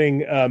finally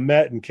getting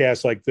met in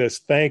casts like this.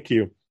 Thank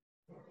you.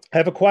 I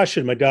have a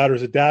question. My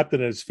daughter's adopted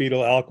and has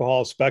fetal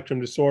alcohol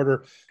spectrum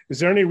disorder. Is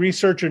there any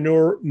research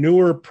or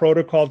newer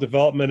protocol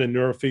development in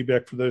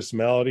neurofeedback for this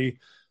malady,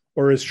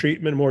 or is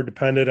treatment more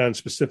dependent on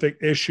specific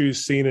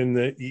issues seen in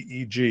the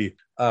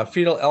EEG?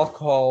 Fetal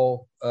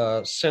alcohol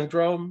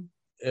syndrome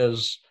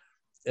is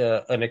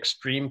an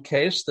extreme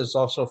case. There's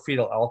also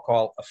fetal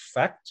alcohol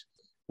effect,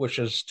 which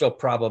is still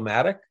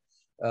problematic.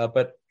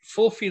 But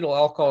full fetal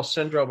alcohol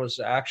syndrome is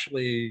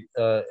actually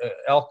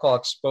alcohol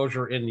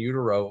exposure in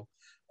utero.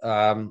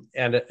 And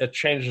it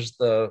changes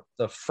the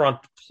front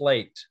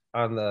plate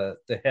on the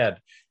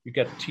head. You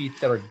get teeth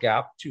that are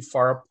gapped too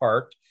far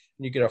apart,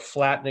 and you get a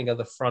flattening of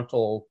the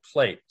frontal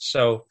plate.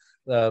 So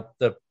the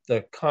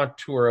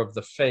contour of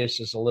the face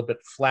is a little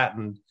bit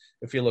flattened.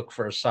 If you look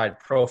for a side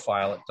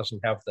profile, it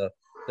doesn't have the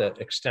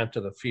extent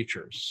of the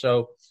features.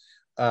 So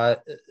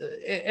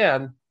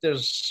and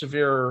there's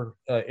severe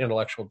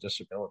intellectual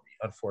disability,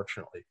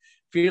 unfortunately.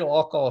 Fetal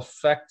alcohol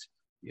effect,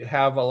 you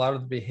have a lot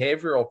of the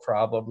behavioral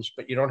problems,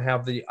 but you don't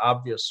have the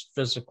obvious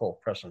physical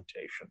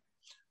presentation,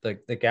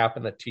 the gap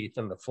in the teeth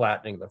and the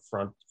flattening the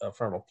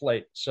frontal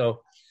plate.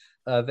 So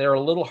they're a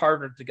little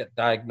harder to get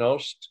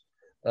diagnosed,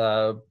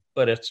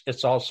 but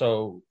it's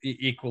also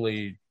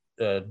equally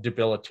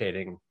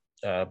debilitating.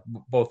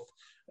 Both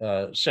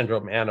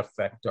syndrome and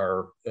effect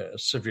are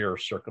severe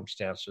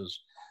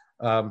circumstances.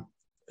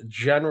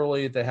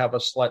 Generally, they have a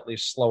slightly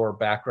slower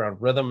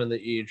background rhythm in the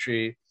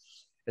EEG.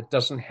 It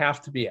doesn't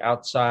have to be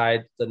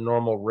outside the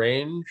normal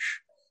range,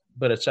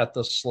 but it's at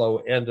the slow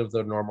end of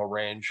the normal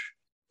range,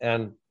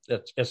 and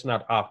it's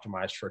not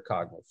optimized for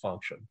cognitive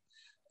function.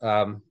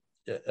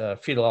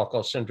 Fetal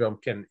alcohol syndrome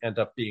can end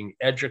up being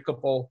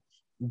educable,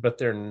 but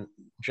they're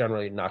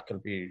generally not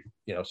going to be,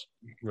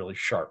 really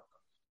sharp.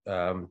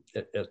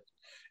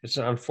 It's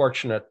an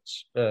unfortunate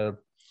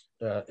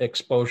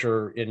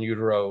exposure in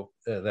utero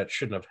that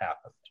shouldn't have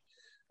happened.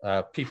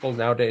 People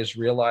nowadays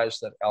realize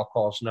that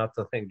alcohol is not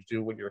the thing to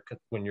do when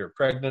you're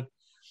pregnant.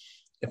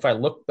 If I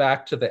look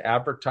back to the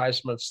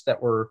advertisements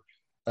that were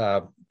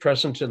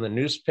present in the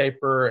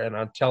newspaper and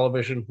on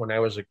television when I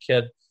was a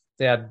kid,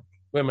 they had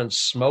women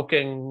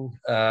smoking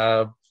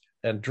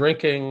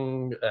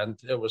drinking, and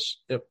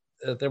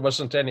there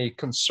wasn't any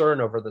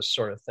concern over this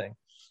sort of thing.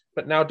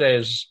 But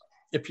nowadays,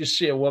 if you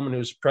see a woman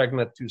who's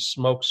pregnant who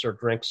smokes or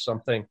drinks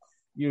something,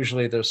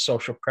 usually there's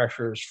social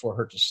pressures for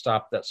her to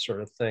stop that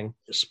sort of thing.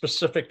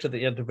 Specific to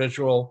the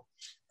individual,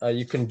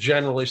 you can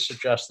generally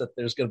suggest that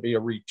there's going to be a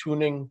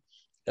retuning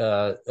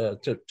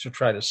to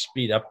try to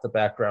speed up the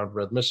background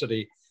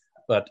rhythmicity,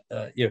 but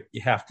you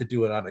have to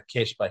do it on a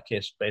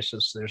case-by-case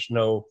basis. There's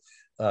no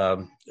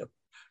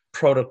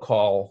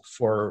protocol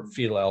for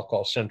fetal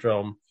alcohol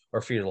syndrome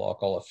or fetal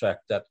alcohol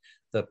effect that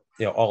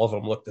all of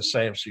them look the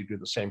same, so you do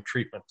the same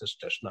treatment. It's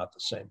just not the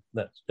same.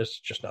 It's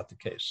just not the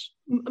case.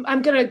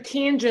 I'm going to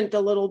tangent a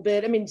little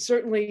bit. I mean,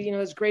 certainly,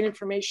 there's great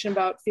information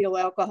about fetal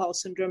alcohol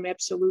syndrome.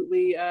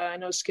 Absolutely. I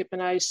know Skip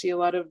and I see a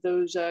lot of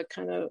those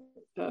kind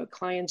of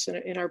clients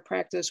in our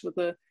practice with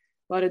a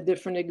lot of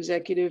different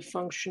executive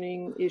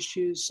functioning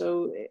issues.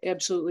 So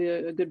absolutely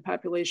a good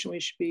population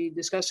we should be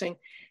discussing.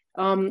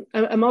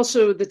 I'm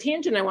also, the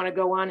tangent I want to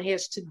go on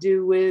has to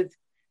do with,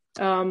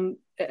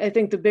 I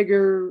think the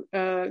bigger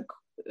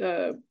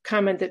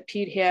comment that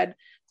Pete had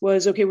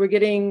was, okay, we're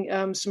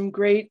getting some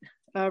great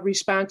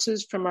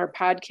responses from our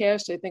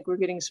podcast. I think we're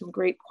getting some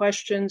great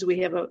questions. We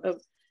have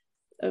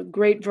a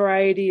great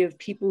variety of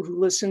people who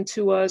listen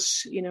to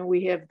us.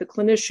 We have the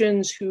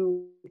clinicians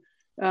who,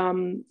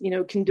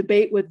 can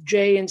debate with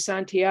Jay and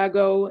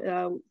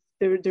Santiago.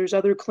 There's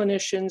other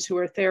clinicians who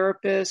are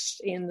therapists,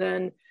 and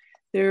then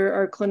there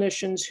are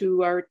clinicians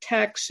who are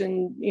techs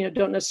and,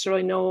 don't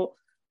necessarily know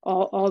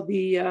all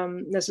the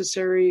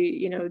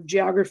necessary,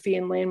 geography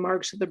and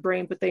landmarks of the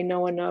brain, but they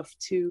know enough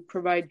to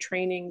provide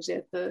trainings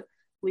at the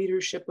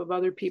leadership of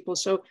other people.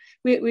 So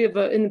we have,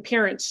 and the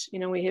parents,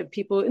 we have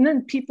people, and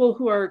then people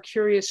who are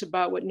curious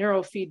about what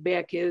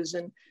neurofeedback is,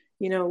 and,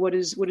 what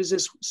is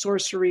this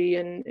sorcery,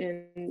 and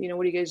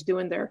what are you guys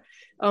doing there?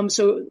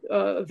 So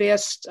a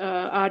vast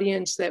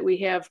audience that we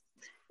have.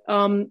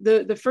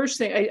 The first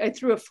thing, I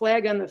threw a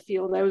flag on the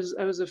field. I was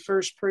the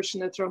first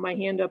person to throw my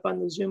hand up on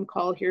the Zoom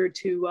call here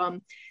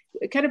to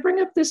kind of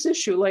bring up this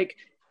issue. Like,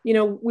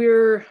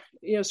 we're,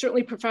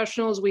 certainly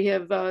professionals. We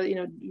have,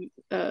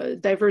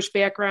 diverse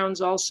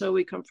backgrounds also.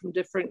 We come from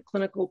different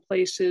clinical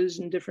places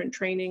and different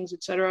trainings,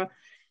 et cetera.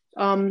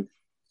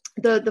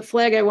 The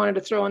flag I wanted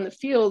to throw on the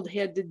field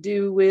had to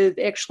do with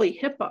actually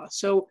HIPAA.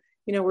 So,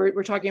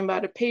 we're talking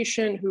about a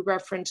patient who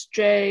referenced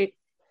Jay.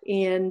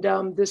 And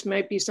this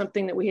might be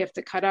something that we have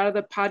to cut out of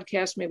the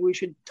podcast. Maybe we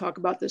should talk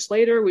about this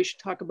later. We should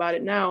talk about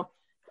it now.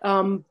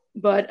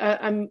 But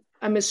I'm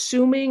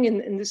assuming,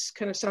 and this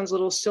kind of sounds a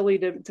little silly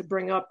to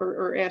bring up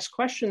or ask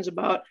questions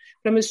about,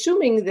 but I'm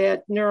assuming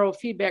that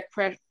neurofeedback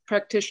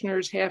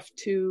practitioners have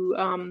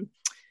to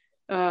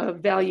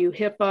value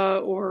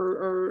HIPAA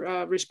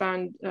or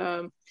respond,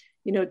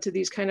 to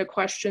these kind of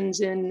questions.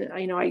 And,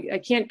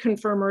 I can't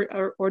confirm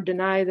or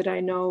deny that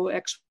I know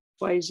X,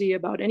 Y, Z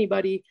about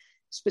anybody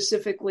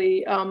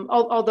specifically,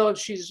 although if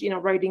she's,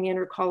 writing in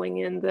or calling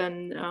in,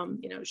 then,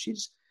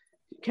 she's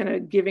kind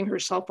of giving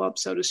herself up,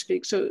 so to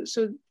speak. So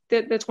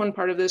that's one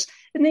part of this.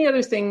 And the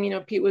other thing,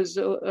 Pete was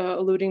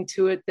alluding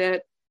to it,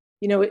 that,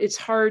 it's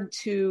hard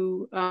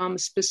to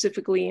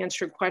specifically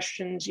answer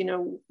questions.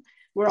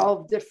 We're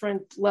all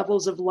different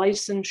levels of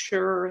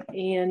licensure,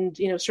 and,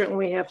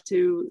 certainly we have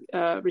to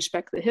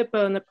respect the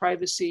HIPAA and the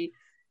privacy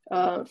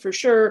for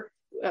sure.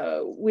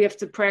 We have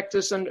to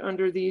practice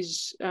under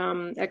these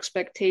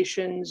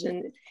expectations,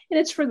 and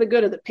it's for the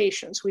good of the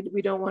patients.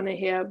 We don't want to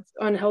have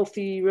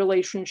unhealthy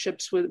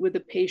relationships with the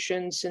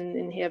patients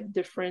and have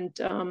different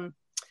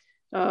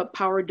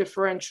power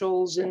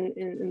differentials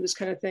and this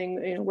kind of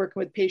thing, working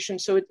with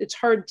patients. So it's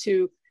hard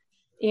to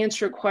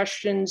answer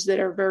questions that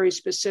are very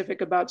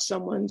specific about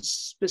someone's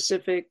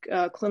specific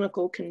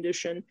clinical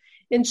condition.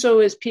 And so,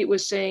 as Pete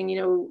was saying,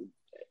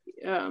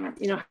 how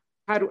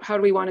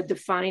do we want to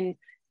define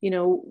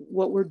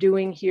what we're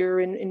doing here,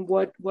 and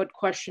what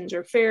questions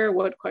are fair,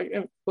 what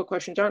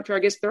questions aren't fair? I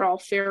guess they're all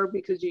fair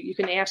because you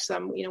can ask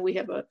them. We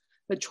have a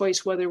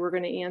choice whether we're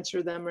going to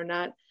answer them or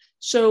not.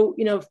 So,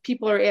 if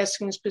people are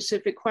asking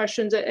specific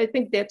questions, I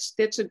think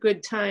that's a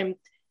good time,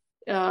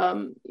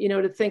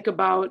 to think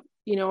about,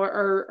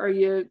 are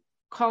you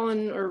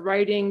calling or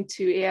writing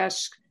to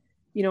ask,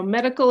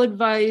 medical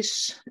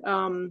advice?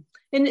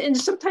 And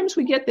sometimes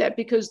we get that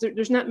because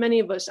there's not many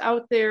of us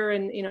out there,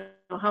 and,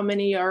 how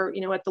many are,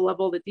 at the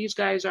level that these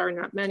guys are,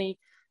 not many.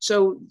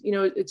 So,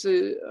 it's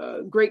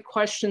a great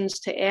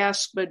questions to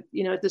ask, but,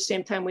 at the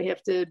same time, we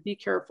have to be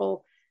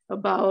careful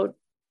about,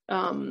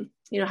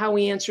 how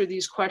we answer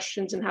these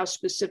questions and how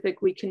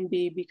specific we can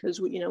be, because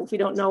if we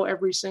don't know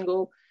every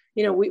single,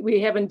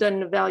 we haven't done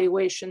an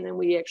evaluation, then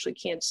we actually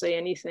can't say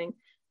anything.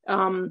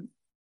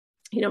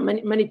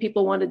 Many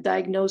people want to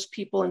diagnose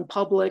people in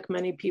public.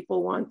 Many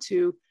people want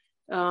to,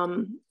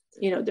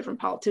 different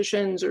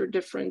politicians or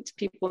different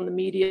people in the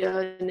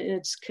media, and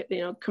it's,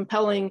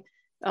 compelling.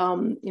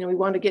 We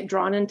want to get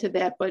drawn into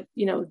that, but,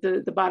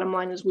 the bottom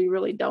line is we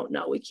really don't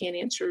know. We can't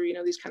answer,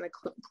 these kind of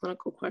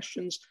clinical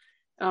questions.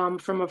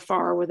 from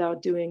afar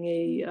without doing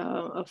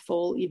a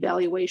full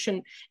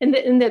evaluation.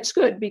 And that's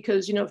good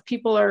because, if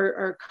people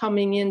are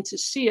coming in to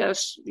see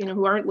us,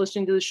 who aren't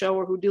listening to the show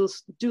or who do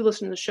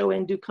listen to the show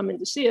and do come in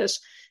to see us,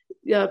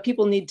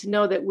 people need to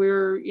know that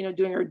we're,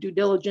 doing our due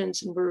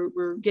diligence and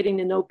we're getting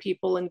to know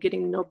people and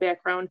getting to know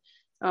background,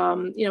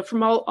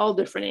 from all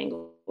different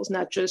angles,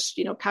 not just,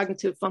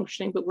 cognitive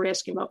functioning, but we're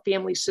asking about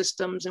family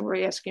systems and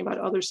we're asking about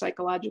other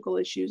psychological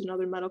issues and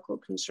other medical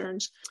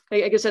concerns.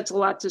 I guess that's a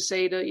lot to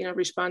say to,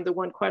 respond to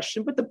one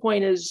question. But the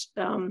point is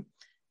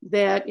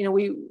that,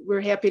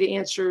 we're happy to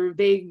answer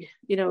vague,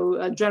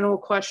 general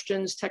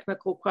questions,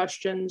 technical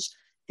questions,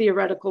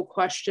 theoretical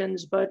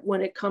questions. But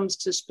when it comes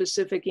to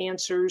specific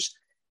answers,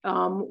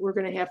 we're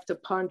going to have to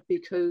punt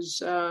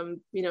because,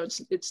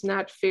 it's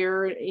not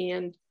fair.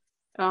 And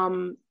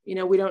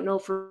we don't know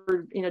if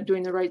we're,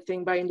 doing the right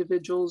thing by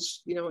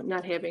individuals,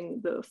 not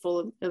having the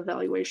full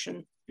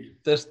evaluation.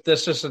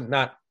 This isn't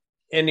not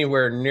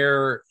anywhere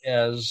near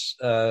as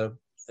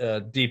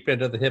deep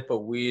into the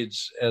HIPAA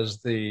weeds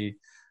as the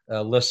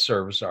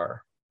listservs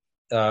are,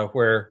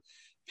 where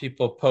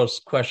people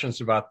post questions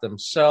about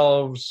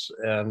themselves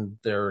and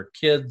their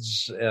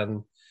kids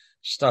and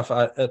stuff.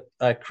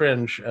 I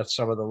cringe at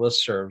some of the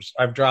listservs.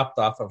 I've dropped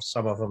off of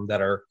some of them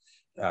that are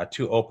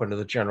too open to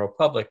the general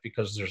public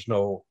because there's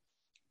no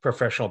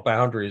professional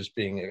boundaries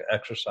being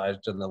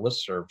exercised in the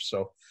listserv.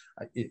 So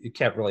you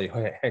can't really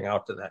hang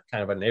out in that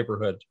kind of a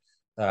neighborhood.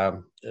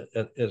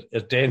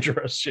 It's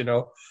dangerous,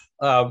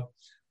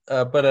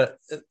 but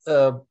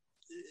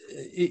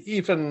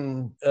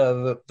even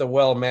the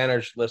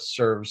well-managed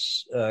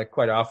listservs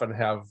quite often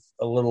have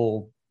a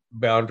little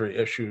boundary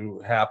issue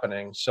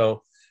happening.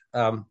 So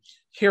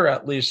here,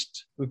 at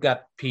least, we've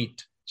got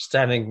Pete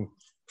standing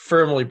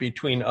firmly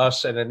between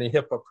us and any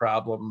HIPAA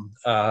problem,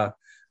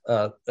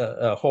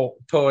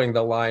 towing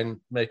the line,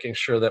 making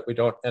sure that we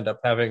don't end up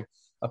having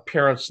a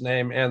parent's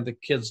name and the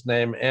kid's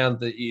name and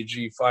the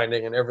EG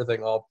finding and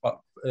everything all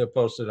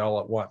posted all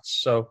at once.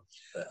 So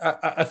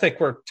I think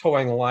we're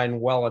towing the line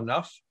well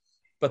enough,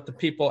 but the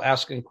people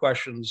asking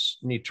questions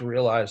need to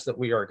realize that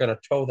we are going to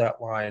tow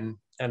that line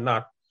and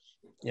not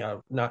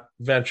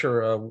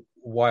venture a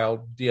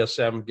wild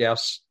DSM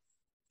guess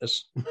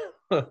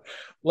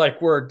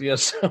like we're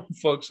DSM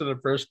folks in the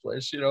first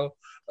place,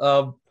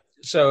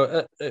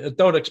 So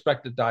don't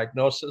expect a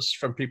diagnosis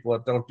from people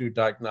that don't do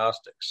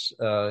diagnostics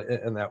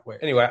in that way.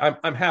 Anyway,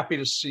 I'm happy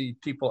to see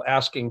people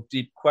asking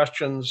deep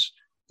questions.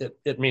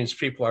 It means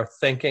people are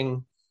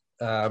thinking.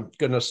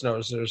 Goodness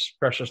knows there's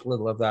precious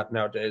little of that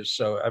nowadays.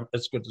 So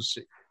it's good to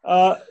see.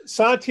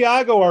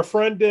 Santiago, our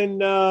friend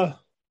in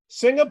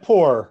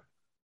Singapore,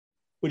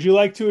 would you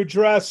like to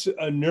address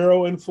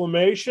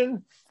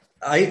neuroinflammation?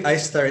 I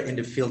started in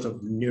the field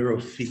of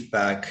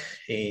neurofeedback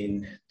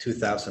in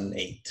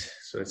 2008.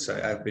 So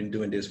I've been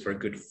doing this for a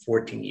good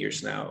 14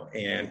 years now.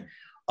 And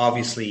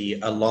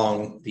obviously,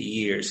 along the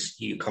years,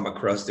 you come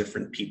across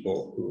different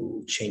people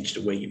who change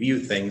the way you view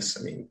things.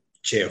 I mean,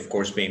 Jay, of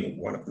course,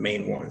 being one of the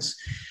main ones.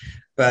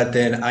 But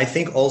then I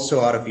think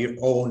also out of your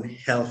own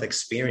health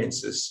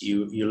experiences,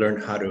 you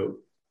learn how to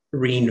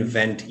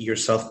reinvent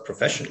yourself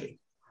professionally.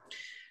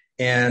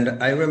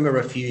 And I remember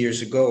a few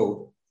years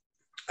ago,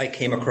 I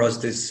came across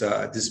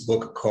this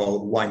book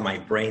called Why My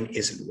Brain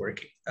Isn't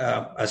Working.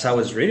 As I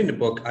was reading the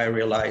book, I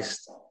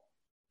realized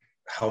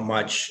how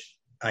much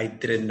I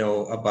didn't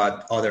know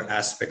about other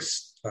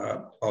aspects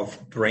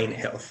of brain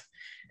health.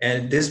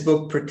 And this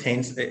book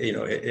pertains,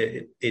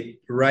 it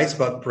writes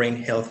about brain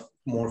health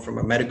more from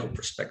a medical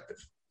perspective.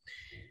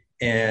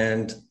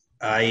 And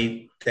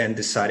I then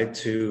decided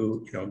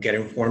to, get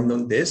informed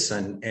on this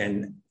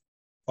and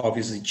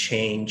obviously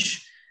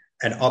change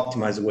and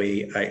optimize the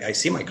way I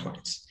see my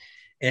clients.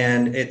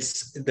 And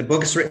the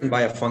book is written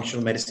by a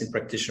functional medicine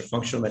practitioner,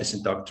 functional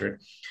medicine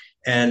doctor.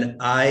 And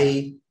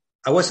I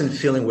wasn't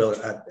feeling well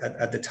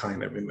at the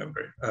time, I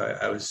remember.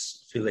 I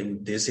was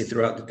feeling dizzy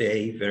throughout the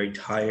day, very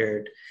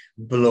tired,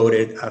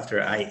 bloated after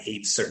I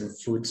ate certain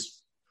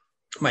foods.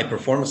 My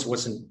performance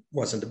wasn't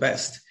the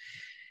best.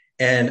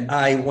 And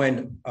I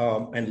went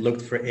and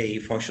looked for a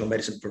functional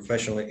medicine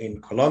professional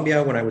in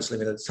Colombia when I was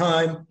living at the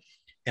time.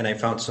 And I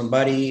found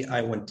somebody, I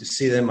went to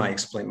see them, I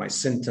explained my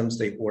symptoms,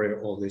 they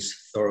ordered all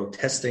this thorough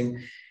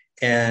testing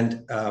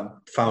and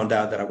found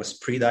out that I was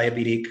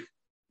pre-diabetic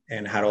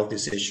and had all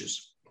these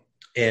issues.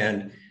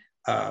 And,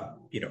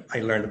 I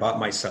learned about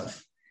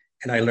myself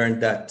and I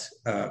learned that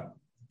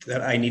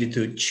I needed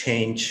to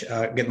change,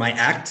 get my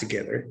act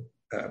together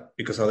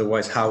because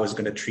otherwise how I was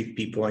going to treat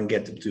people and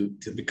get them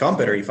to become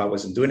better if I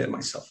wasn't doing it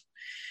myself.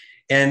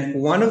 And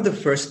one of the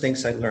first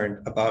things I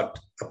learned about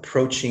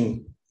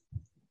approaching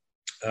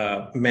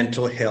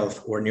mental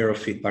health or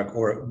neurofeedback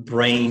or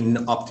brain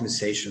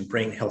optimization,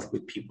 brain health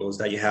with people is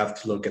that you have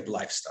to look at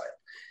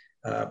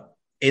lifestyle.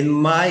 In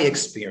my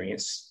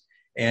experience,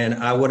 and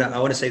I want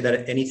to say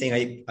that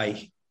anything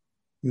I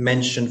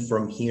mention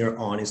from here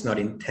on is not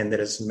intended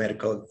as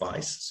medical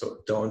advice. So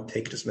don't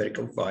take it as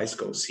medical advice,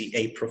 go see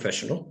a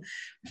professional.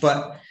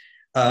 But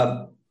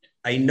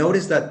I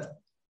noticed that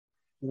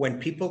when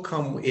people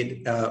come with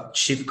a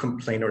chief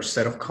complaint or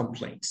set of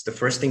complaints, the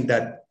first thing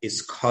that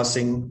is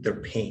causing their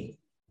pain,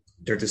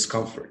 their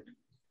discomfort,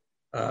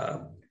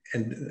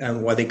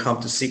 and why they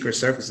come to seek our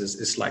services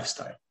is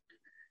lifestyle.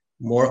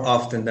 More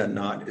often than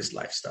not is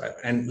lifestyle.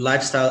 And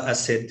lifestyle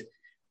as it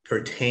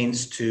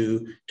pertains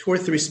to 2 or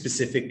 3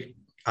 specific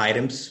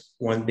items,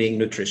 one being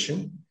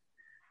nutrition,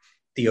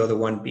 the other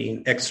one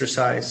being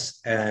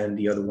exercise, and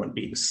the other one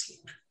being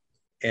sleep.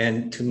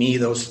 And to me,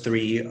 those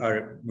 3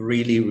 are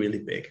really, really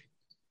big.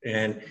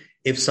 And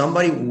if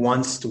somebody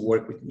wants to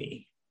work with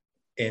me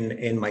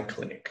in my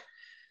clinic,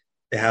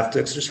 they have to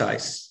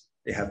exercise,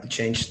 they have to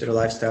change their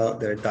lifestyle,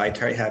 their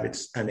dietary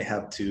habits, and they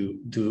have to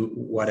do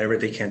whatever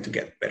they can to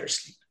get better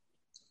sleep.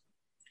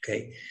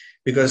 Okay,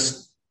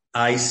 because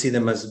I see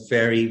them as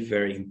very,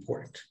 very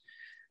important.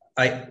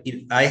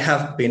 I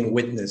have been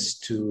witness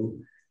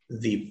to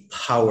the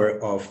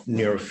power of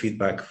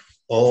neurofeedback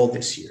all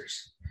these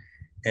years.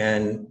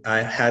 And I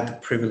had the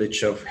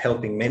privilege of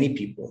helping many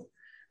people,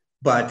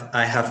 but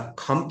I have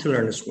come to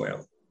learn as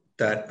well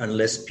that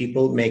unless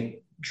people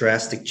make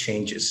drastic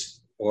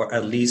changes, or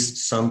at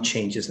least some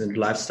changes in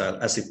lifestyle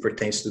as it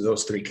pertains to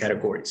those 3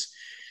 categories,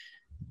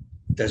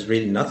 there's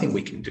really nothing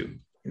we can do.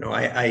 You know,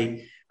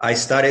 I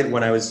started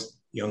when I was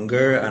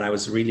younger and I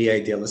was really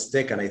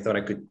idealistic and I thought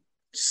I could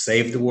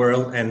save the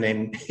world. And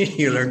then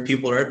you learn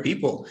people are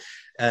people.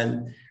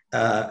 And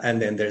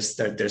then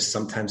there's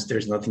sometimes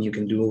there's nothing you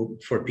can do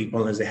for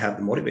people unless they have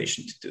the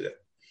motivation to do that.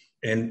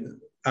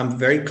 And I'm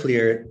very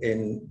clear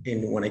in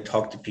when I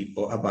talk to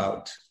people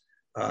about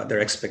their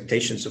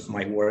expectations of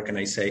my work. And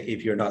I say,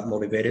 if you're not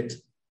motivated,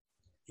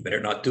 you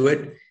better not do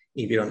it.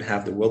 If you don't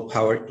have the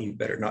willpower, you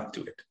better not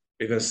do it,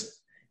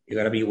 because you're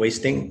going to be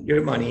wasting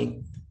your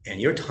money and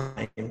your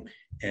time,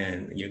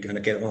 and you're going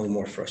to get only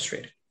more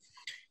frustrated.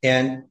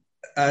 And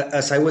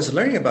as I was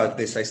learning about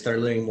this, I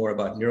started learning more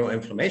about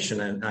neuroinflammation.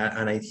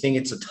 And I think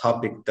it's a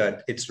topic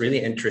that it's really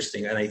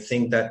interesting. And I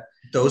think that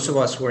those of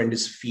us who are in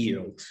this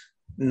field,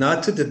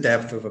 not to the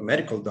depth of a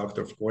medical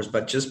doctor, of course,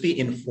 but just be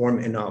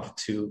informed enough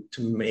to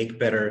make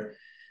better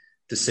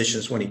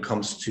decisions when it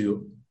comes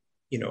to,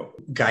 you know,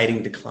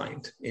 guiding the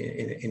client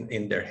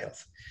in their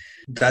health.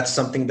 That's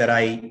something that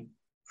I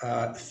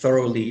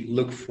thoroughly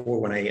look for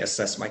when I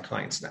assess my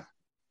clients now.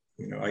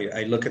 You know,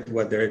 I look at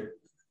what their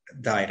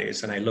diet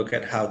is, and I look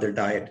at how their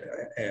diet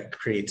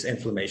creates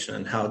inflammation,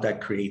 and how that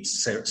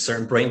creates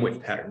certain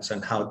brainwave patterns,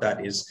 and how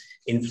that is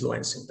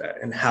influencing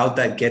that, and how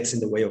that gets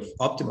in the way of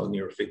optimal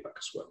neurofeedback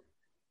as well.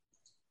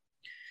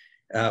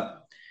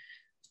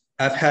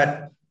 I've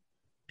had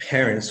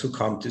parents who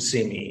come to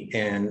see me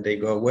and they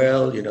go,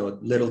 well, you know,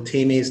 little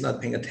Timmy is not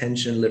paying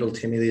attention, little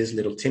Timmy this,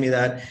 little Timmy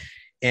that.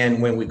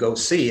 And when we go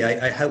see,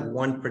 I had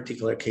one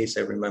particular case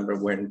I remember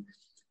when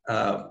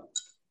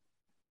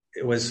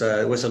it was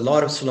a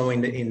lot of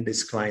slowing in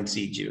this client's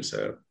EEG.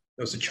 It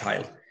was a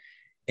child.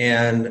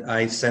 And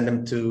I sent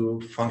them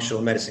to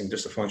functional medicine.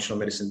 There's a functional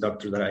medicine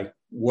doctor that I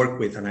work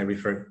with, and I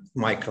refer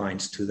my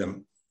clients to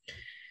them.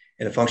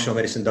 And the functional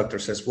medicine doctor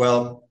says,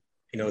 well,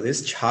 you know,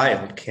 this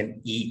child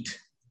can eat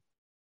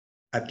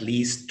at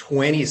least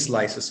 20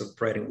 slices of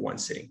bread in one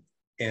sitting.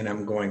 And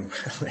I'm going,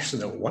 well, there's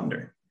no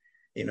wonder,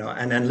 you know,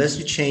 and unless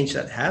you change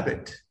that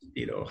habit,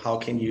 you know, how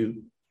can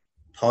you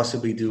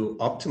possibly do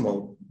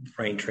optimal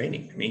brain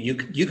training? I mean,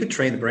 you could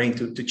train the brain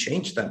to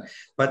change that,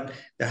 but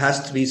there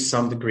has to be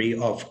some degree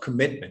of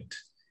commitment,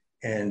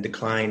 and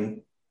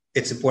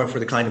it's important for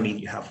the client to meet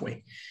you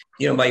halfway.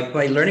 You know,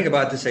 by learning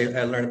about this,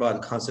 I learned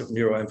about the concept of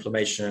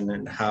neuroinflammation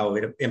and how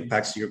it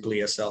impacts your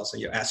glia cells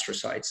and your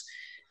astrocytes.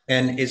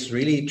 And it's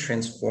really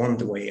transformed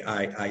the way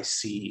I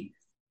see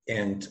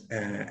and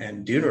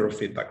do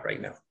neurofeedback right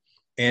now.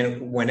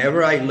 And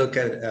whenever I look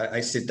at,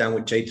 I sit down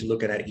with Jay to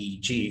look at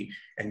EEG,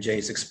 and Jay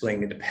is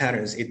explaining the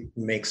patterns, it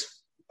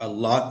makes a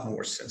lot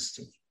more sense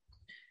to me.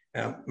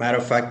 Matter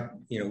of fact,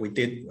 you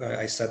know,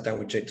 I sat down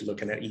with Jay to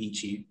look at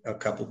EEG a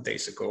couple of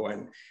days ago,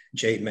 and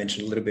Jay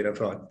mentioned a little bit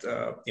about,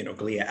 you know,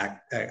 glia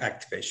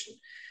activation,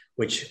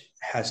 which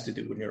has to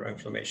do with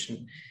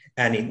neuroinflammation,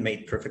 and it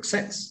made perfect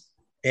sense.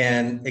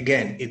 And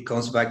again, it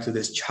goes back to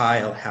this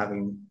child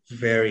having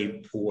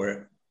very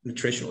poor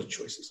nutritional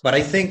choices. But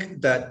I think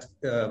that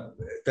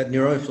that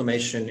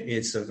neuroinflammation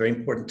is a very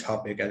important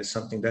topic, and it's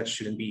something that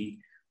shouldn't be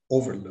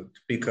overlooked,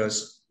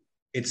 because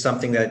it's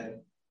something that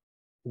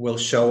will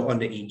show on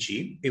the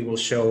EEG. It will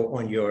show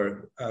on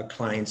your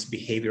client's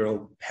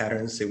behavioral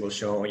patterns. It will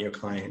show on your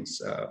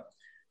client's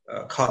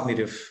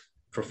cognitive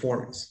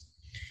performance.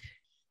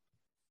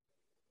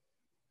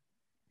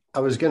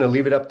 I was going to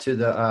leave it up to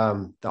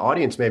the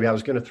audience. Maybe I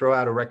was going to throw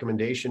out a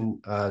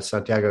recommendation,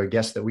 Santiago, a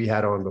guest that we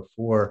had on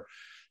before,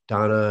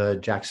 Donna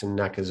Jackson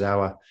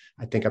Nakazawa.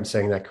 I think I'm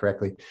saying that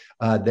correctly.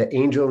 The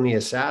Angel and the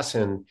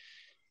Assassin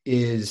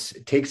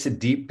takes a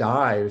deep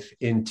dive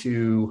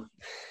into,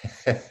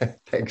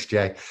 thanks,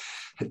 Jay.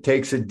 It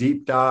takes a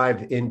deep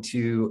dive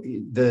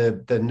into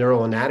the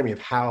neural anatomy of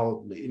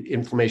how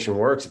inflammation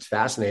works. It's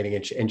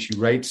fascinating. And she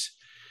writes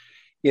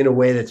in a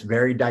way that's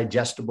very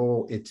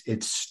digestible.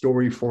 It's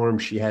story form.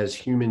 She has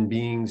human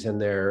beings and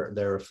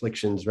their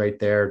afflictions right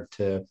there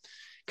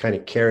kind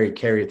of carry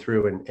it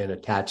through and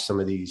attach some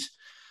of these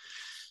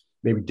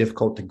maybe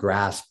difficult to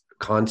grasp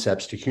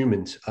concepts to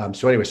humans.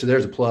 So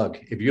there's a plug.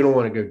 If you don't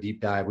want to go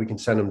deep dive, we can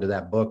send them to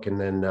that book, and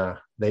then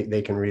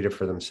they can read it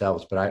for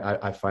themselves. But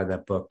I find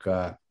that book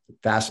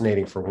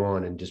fascinating for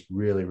one, and just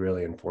really,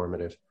 really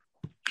informative.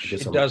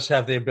 It does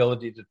have the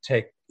ability to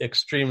take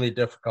extremely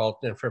difficult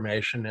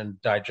information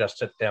and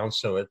digest it down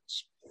so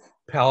it's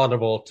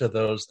palatable to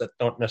those that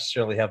don't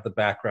necessarily have the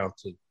background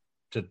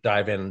to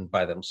dive in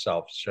by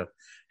themselves. So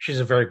she's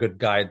a very good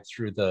guide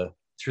through the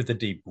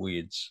deep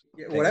weeds.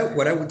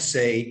 What I would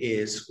say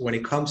is, when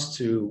it comes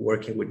to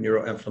working with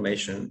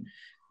neuroinflammation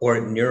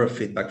or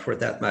neurofeedback for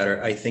that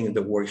matter, I think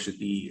the work should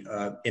be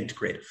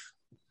integrative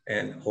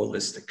and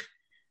holistic.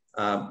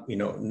 Now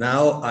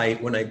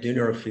when I do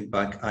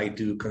neurofeedback, I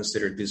do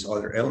consider these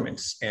other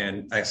elements.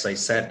 And as I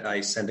said,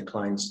 I send the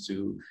clients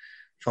to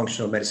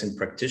functional medicine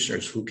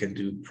practitioners who can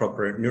do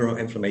proper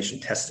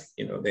neuroinflammation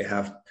testing. They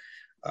have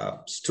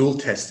stool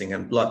testing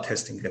and blood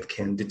testing that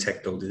can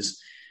detect all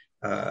these,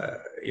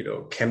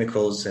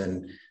 chemicals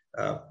and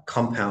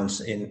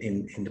compounds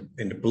in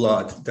the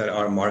blood that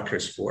are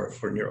markers for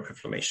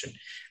neuroinflammation.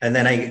 And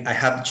then I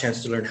have the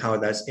chance to learn how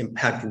that's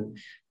impacting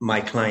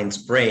my client's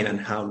brain and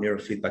how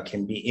neurofeedback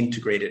can be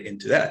integrated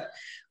into that.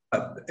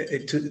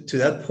 To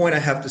that point, I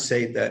have to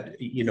say that,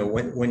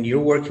 when you're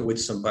working with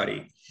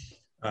somebody,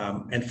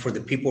 and for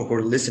the people who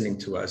are listening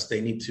to us, they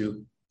need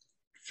to,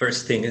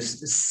 first thing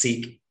is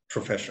seek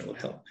professional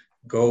help.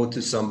 Go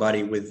to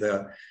somebody with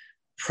the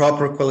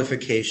proper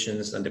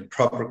qualifications and the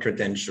proper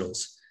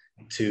credentials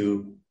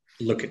to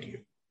look at you.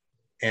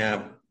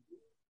 And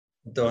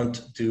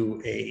don't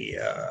do a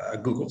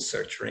Google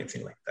search or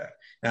anything like that.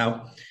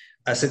 Now,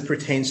 as it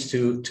pertains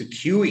to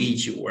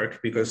QEEG work,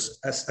 because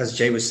as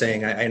Jay was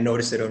saying, I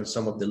noticed it on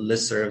some of the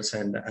listservs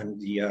and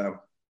the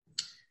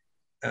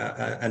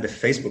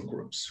Facebook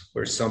groups,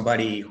 where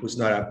somebody who's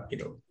not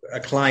a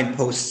client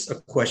posts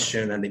a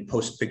question and they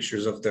post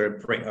pictures of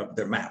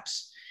their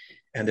maps,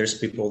 and there's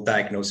people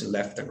diagnosing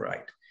left and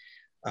right.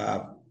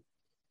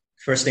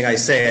 First thing I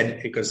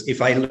said, because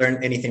if I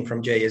learned anything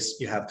from Jay, is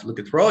you have to look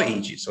at raw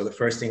EEG. So the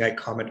first thing I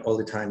comment all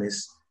the time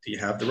is, do you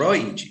have the raw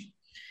EEG?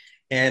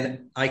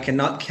 And I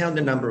cannot count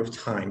the number of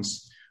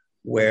times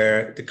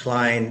where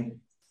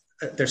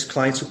there's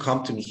clients who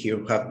come to me here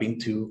who have been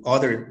to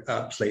other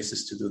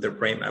places to do their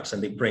brain maps,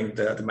 and they bring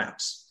the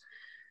maps.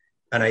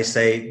 And I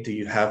say, do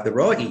you have the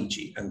raw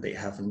EEG? And they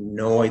have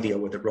no idea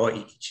what the raw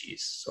EEG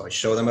is. So I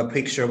show them a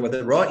picture of what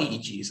the raw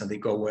EEG is, and they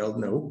go, well,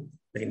 no,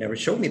 they never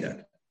showed me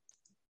that.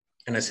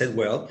 And I said,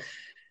 well,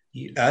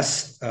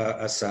 as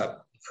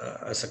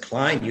a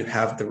client, you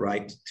have the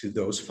right to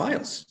those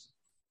files.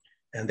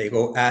 And they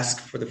go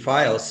ask for the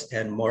files,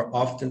 and more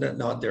often than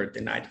not, they're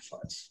denied the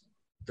files.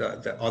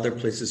 The other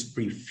places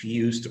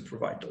refuse to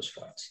provide those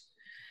files.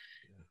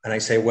 And I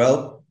say,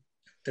 well,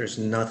 there's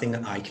nothing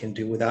I can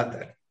do without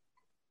that.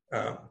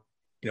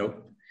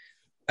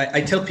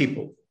 I tell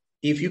people,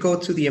 if you go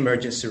to the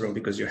emergency room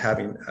because you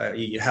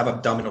have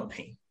abdominal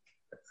pain,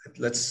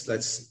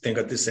 let's think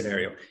of this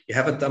scenario. You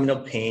have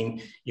abdominal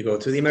pain, you go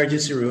to the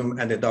emergency room,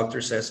 and the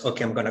doctor says,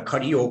 okay, I'm going to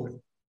cut you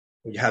open.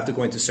 You have to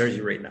go into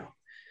surgery right now.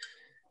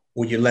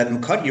 Would you let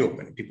them cut you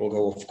open? People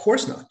go, of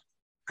course not.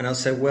 And I'll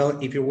say,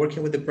 well, if you're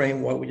working with the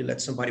brain, why would you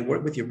let somebody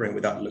work with your brain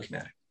without looking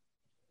at it?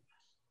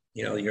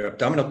 Your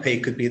abdominal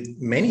pain could be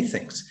many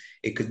things.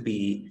 It could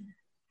be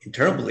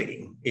internal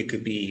bleeding. It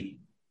could be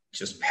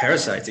just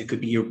parasites. It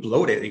could be you're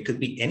bloated. It could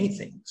be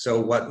anything.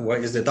 So what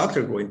is the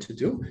doctor going to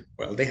do?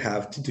 Well, they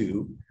have to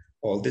do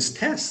all these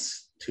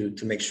tests to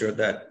make sure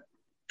that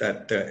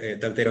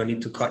they don't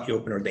need to cut you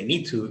open, or they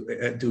need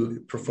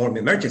to perform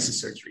emergency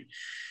surgery.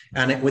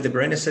 And with the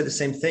brain, I said the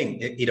same thing.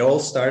 It all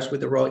starts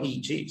with the raw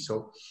EEG.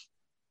 So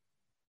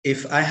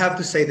if I have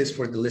to say this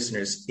for the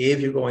listeners,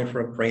 if you're going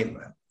for a brain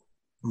map,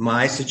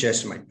 my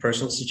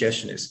personal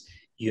suggestion is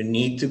you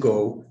need to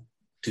go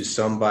to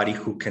somebody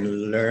who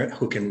can learn,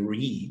 who can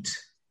read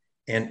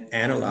and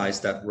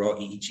analyze that raw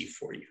EEG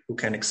for you, who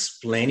can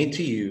explain it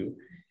to you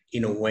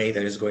in a way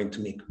that is going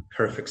to make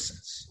perfect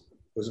sense,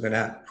 who's going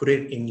to put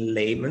it in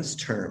layman's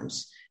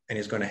terms, and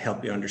is going to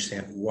help you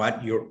understand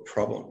what your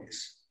problem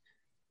is.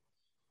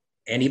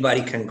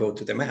 Anybody can go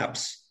to the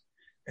maps,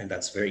 and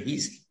that's very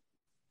easy.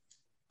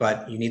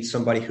 But you need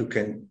somebody who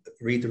can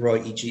read the raw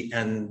EEG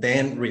and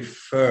then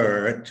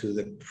refer to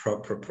the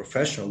proper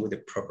professional with the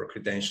proper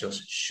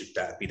credentials, should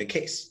that be the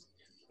case.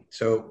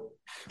 So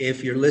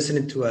if you're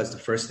listening to us, the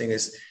first thing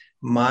is,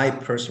 my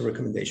personal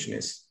recommendation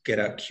is get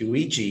a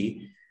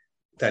QEEG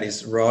that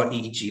is raw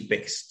EEG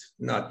based,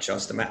 not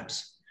just the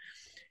maps.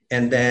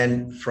 And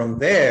then from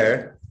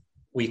there,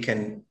 we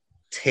can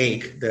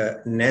take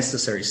the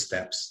necessary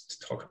steps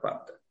to talk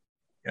about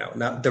that.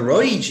 Now the raw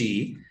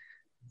EEG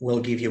will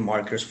give you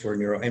markers for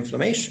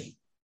neuroinflammation.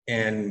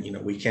 And,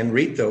 we can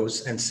read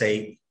those and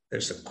say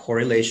there's a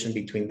correlation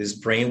between these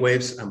brain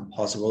waves and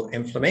possible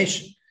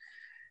inflammation.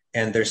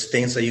 And there's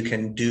things that you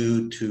can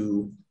do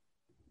to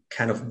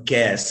kind of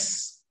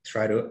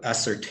try to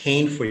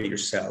ascertain for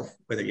yourself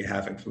whether you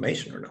have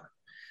inflammation or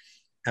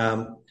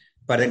not.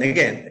 But then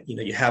again,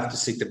 you have to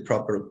seek the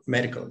proper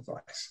medical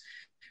advice.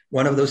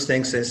 One of those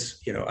things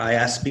is, I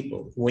ask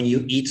people, when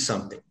you eat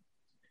something,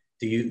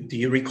 do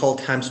you recall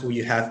times where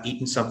you have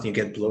eaten something, you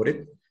get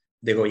bloated?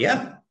 They go,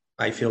 yeah,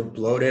 I feel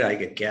bloated, I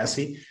get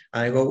gassy.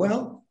 And I go,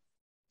 well,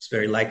 it's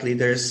very likely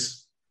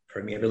there's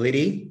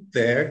permeability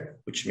there,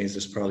 which means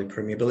there's probably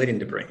permeability in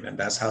the brain. And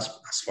that's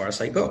as far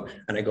as I go.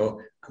 And I go,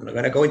 I'm not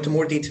going to go into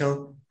more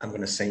detail. I'm going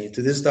to send you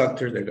to this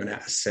doctor. They're going to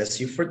assess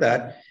you for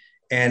that.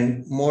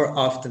 And more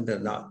often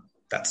than not,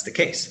 that's the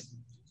case.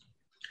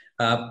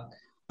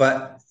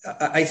 But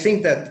I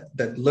think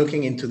that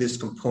looking into these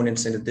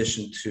components in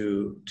addition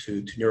to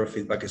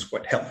neurofeedback is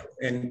quite helpful.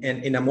 And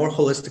in a more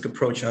holistic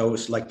approach, I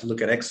always like to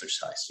look at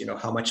exercise.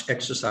 How much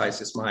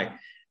exercise is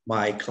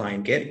my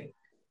client getting?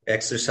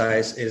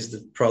 Exercise is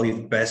probably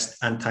the best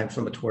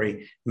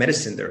anti-inflammatory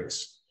medicine there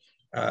is.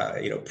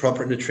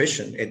 Proper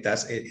nutrition,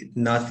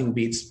 nothing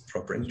beats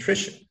proper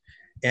nutrition.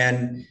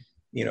 And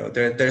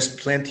there's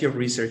plenty of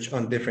research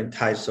on different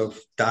types of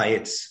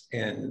diets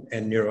and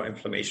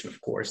neuroinflammation, of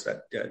course,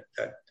 that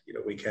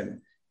we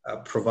can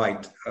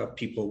provide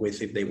people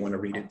with if they want to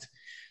read it.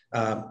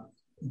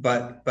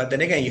 But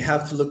then again, you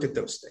have to look at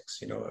those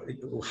things.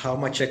 How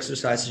much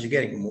exercise are you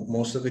getting?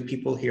 Most of the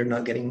people here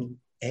not getting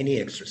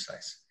any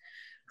exercise.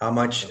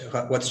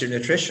 What's your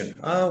nutrition?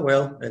 Oh,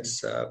 well,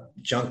 it's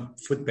junk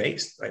food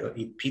based. I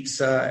eat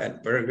pizza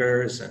and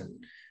burgers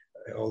and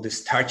all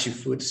these starchy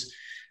foods.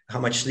 How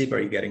much sleep are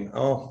you getting?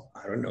 Oh,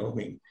 I don't know.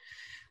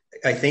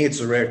 I think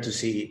it's rare to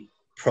see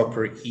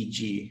proper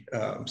EEG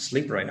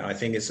sleep right now. I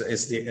think it's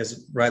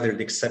rather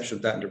the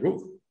exception than the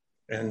rule.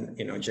 And,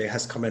 Jay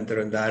has commented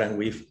on that, and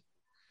we've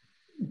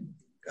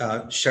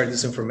shared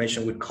this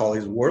information with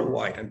colleagues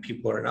worldwide, and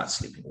people are not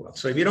sleeping well.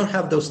 So if you don't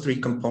have those three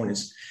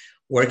components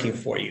working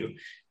for you,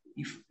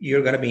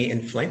 you're going to be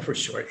inflamed for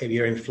sure. If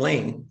you're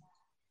inflamed,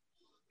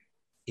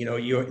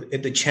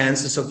 the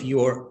chances of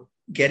your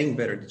getting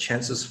better, the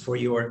chances for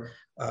your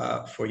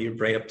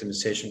brain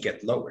optimization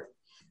get lower.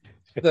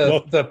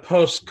 The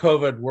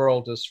post-COVID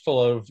world is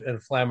full of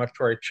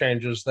inflammatory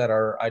changes that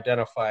are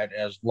identified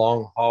as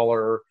long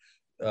hauler,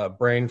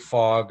 brain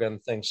fog,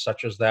 and things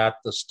such as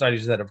that. The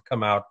studies that have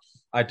come out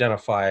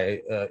identify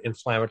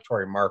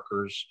inflammatory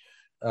markers.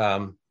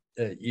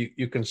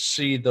 You can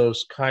see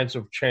those kinds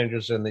of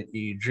changes in the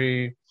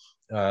EEG.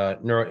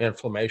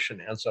 Neuroinflammation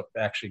ends up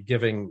actually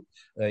giving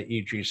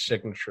EEG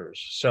signatures.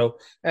 So,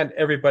 and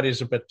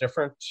everybody's a bit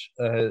different.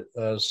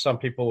 Some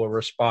people will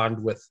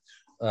respond with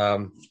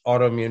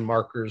autoimmune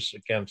markers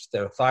against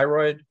their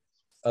thyroid.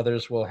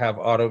 Others will have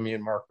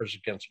autoimmune markers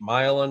against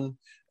myelin.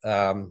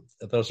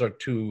 Those are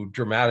two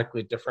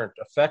dramatically different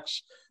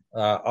effects.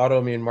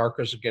 Autoimmune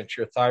markers against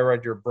your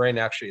thyroid, your brain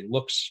actually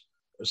looks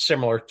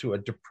similar to a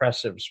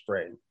depressive's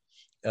brain.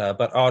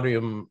 But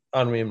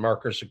autoimmune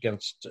markers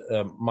against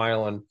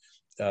myelin,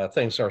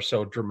 things are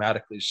so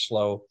dramatically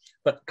slow,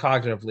 but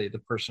cognitively the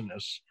person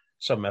is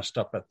so messed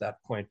up at that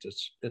point.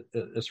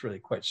 It's really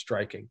quite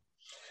striking.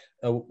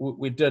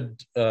 We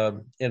did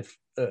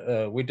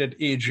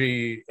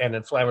EEG and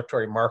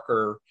inflammatory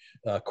marker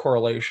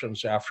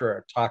correlations after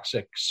a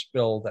toxic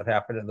spill that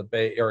happened in the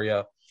Bay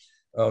Area.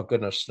 Oh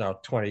goodness, now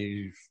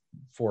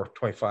 24,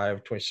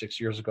 25, 26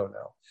 years ago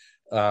now.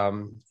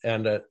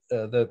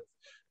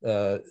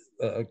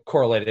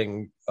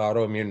 Correlating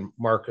autoimmune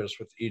markers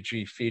with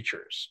EEG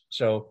features.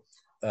 So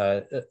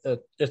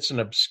it's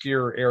an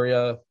obscure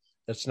area.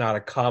 It's not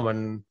a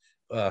common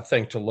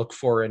thing to look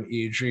for in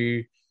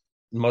EEG.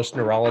 Most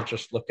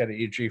neurologists look at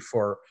EEG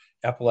for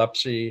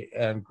epilepsy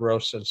and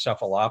gross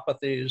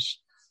encephalopathies.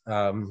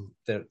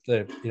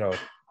 Subtyping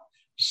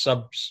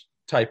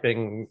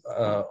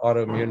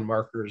autoimmune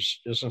markers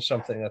isn't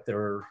something that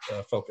they're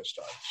focused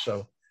on.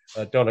 So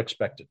don't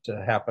expect it to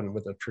happen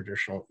with a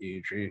traditional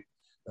EEG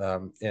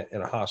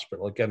in a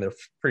hospital. Again, they're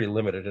pretty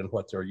limited in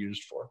what they're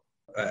used for.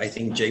 I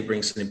think Jay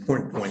brings an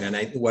important point. And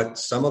what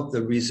some of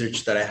the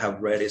research that I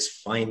have read is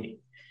finding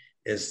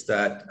is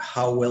that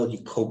how well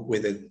you cope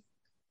with it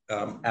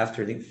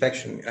after the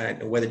infection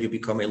and whether you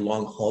become a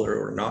long hauler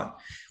or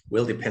not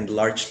will depend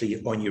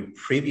largely on your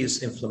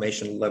previous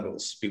inflammation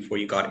levels before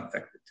you got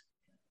infected.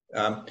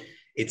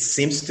 It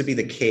seems to be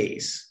the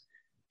case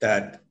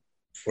that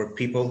for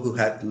people who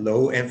had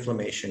low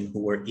inflammation,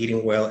 who were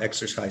eating well,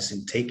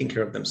 exercising, taking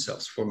care of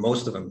themselves, for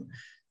most of them,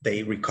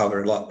 they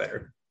recover a lot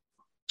better.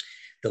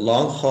 The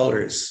long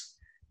haulers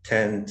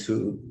tend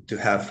to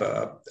have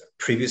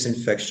previous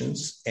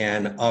infections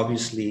and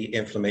obviously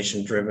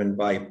inflammation driven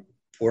by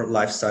poor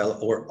lifestyle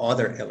or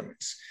other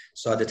elements.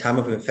 So at the time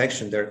of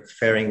infection, they're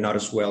faring not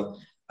as well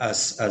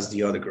as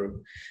the other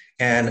group.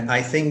 And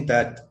I think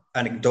that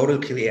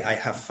anecdotally, I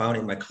have found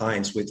in my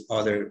clients with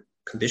other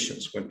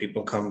conditions, when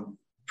people come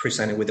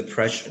presenting with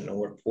depression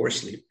or poor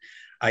sleep,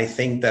 I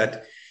think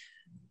that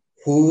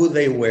who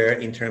they were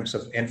in terms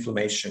of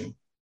inflammation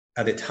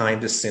at the time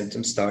the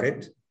symptoms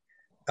started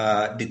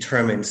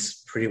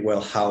determines pretty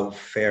well how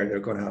fair they're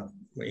going to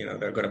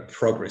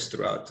progress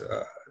throughout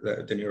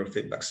the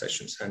neurofeedback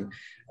sessions. And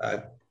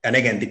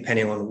again,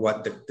 depending on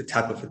what the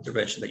type of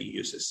intervention that you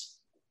use is.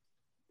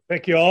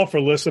 Thank you all for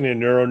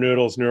listening to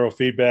NeuroNoodles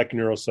Neurofeedback and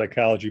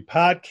Neuropsychology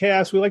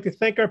podcast. We'd like to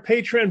thank our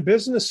Patreon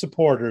business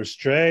supporters,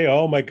 Jay.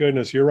 Oh, my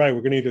goodness, you're right. We're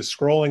going to need a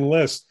scrolling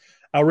list.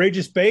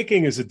 Outrageous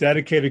Baking is a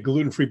dedicated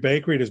gluten-free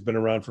bakery that has been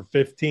around for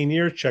 15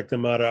 years. Check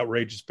them out at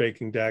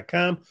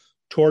outrageousbaking.com.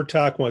 Tor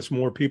Talk wants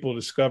more people to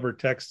discover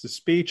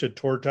text-to-speech at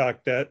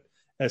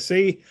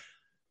tortalk.se.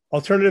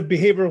 Alternative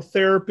Behavioral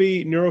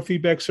Therapy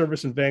Neurofeedback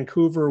Service in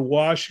Vancouver,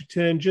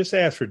 Washington. Just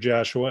ask for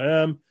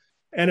Joshua M.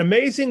 And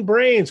Amazing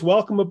Brains,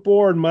 welcome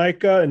aboard,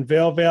 Micah in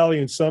Vail Valley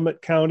and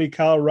Summit County,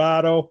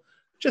 Colorado.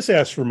 Just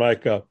ask for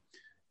Micah.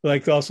 We'd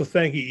like to also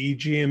thank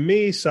EG and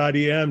me,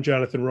 Sadia M,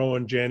 Jonathan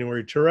Rowan,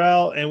 January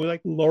Terrell, and we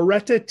like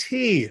Loretta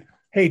T.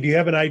 Hey, do you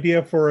have an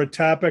idea for a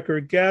topic or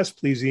a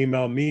guest? Please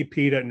email me,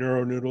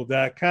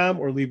 pete@neuronoodle.com,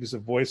 or leave us a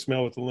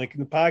voicemail with a link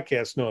in the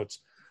podcast notes.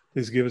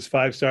 Please give us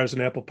 5 stars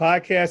on Apple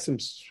Podcasts and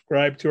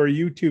subscribe to our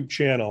YouTube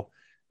channel.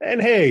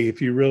 And hey,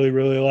 if you really,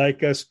 really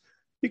like us,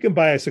 you can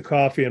buy us a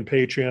coffee on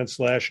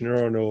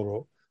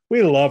Patreon/NeuroNoodle.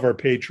 We love our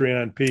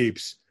Patreon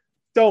peeps.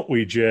 Don't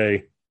we,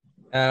 Jay?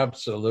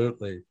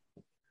 Absolutely.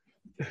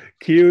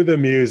 Cue the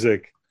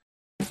music.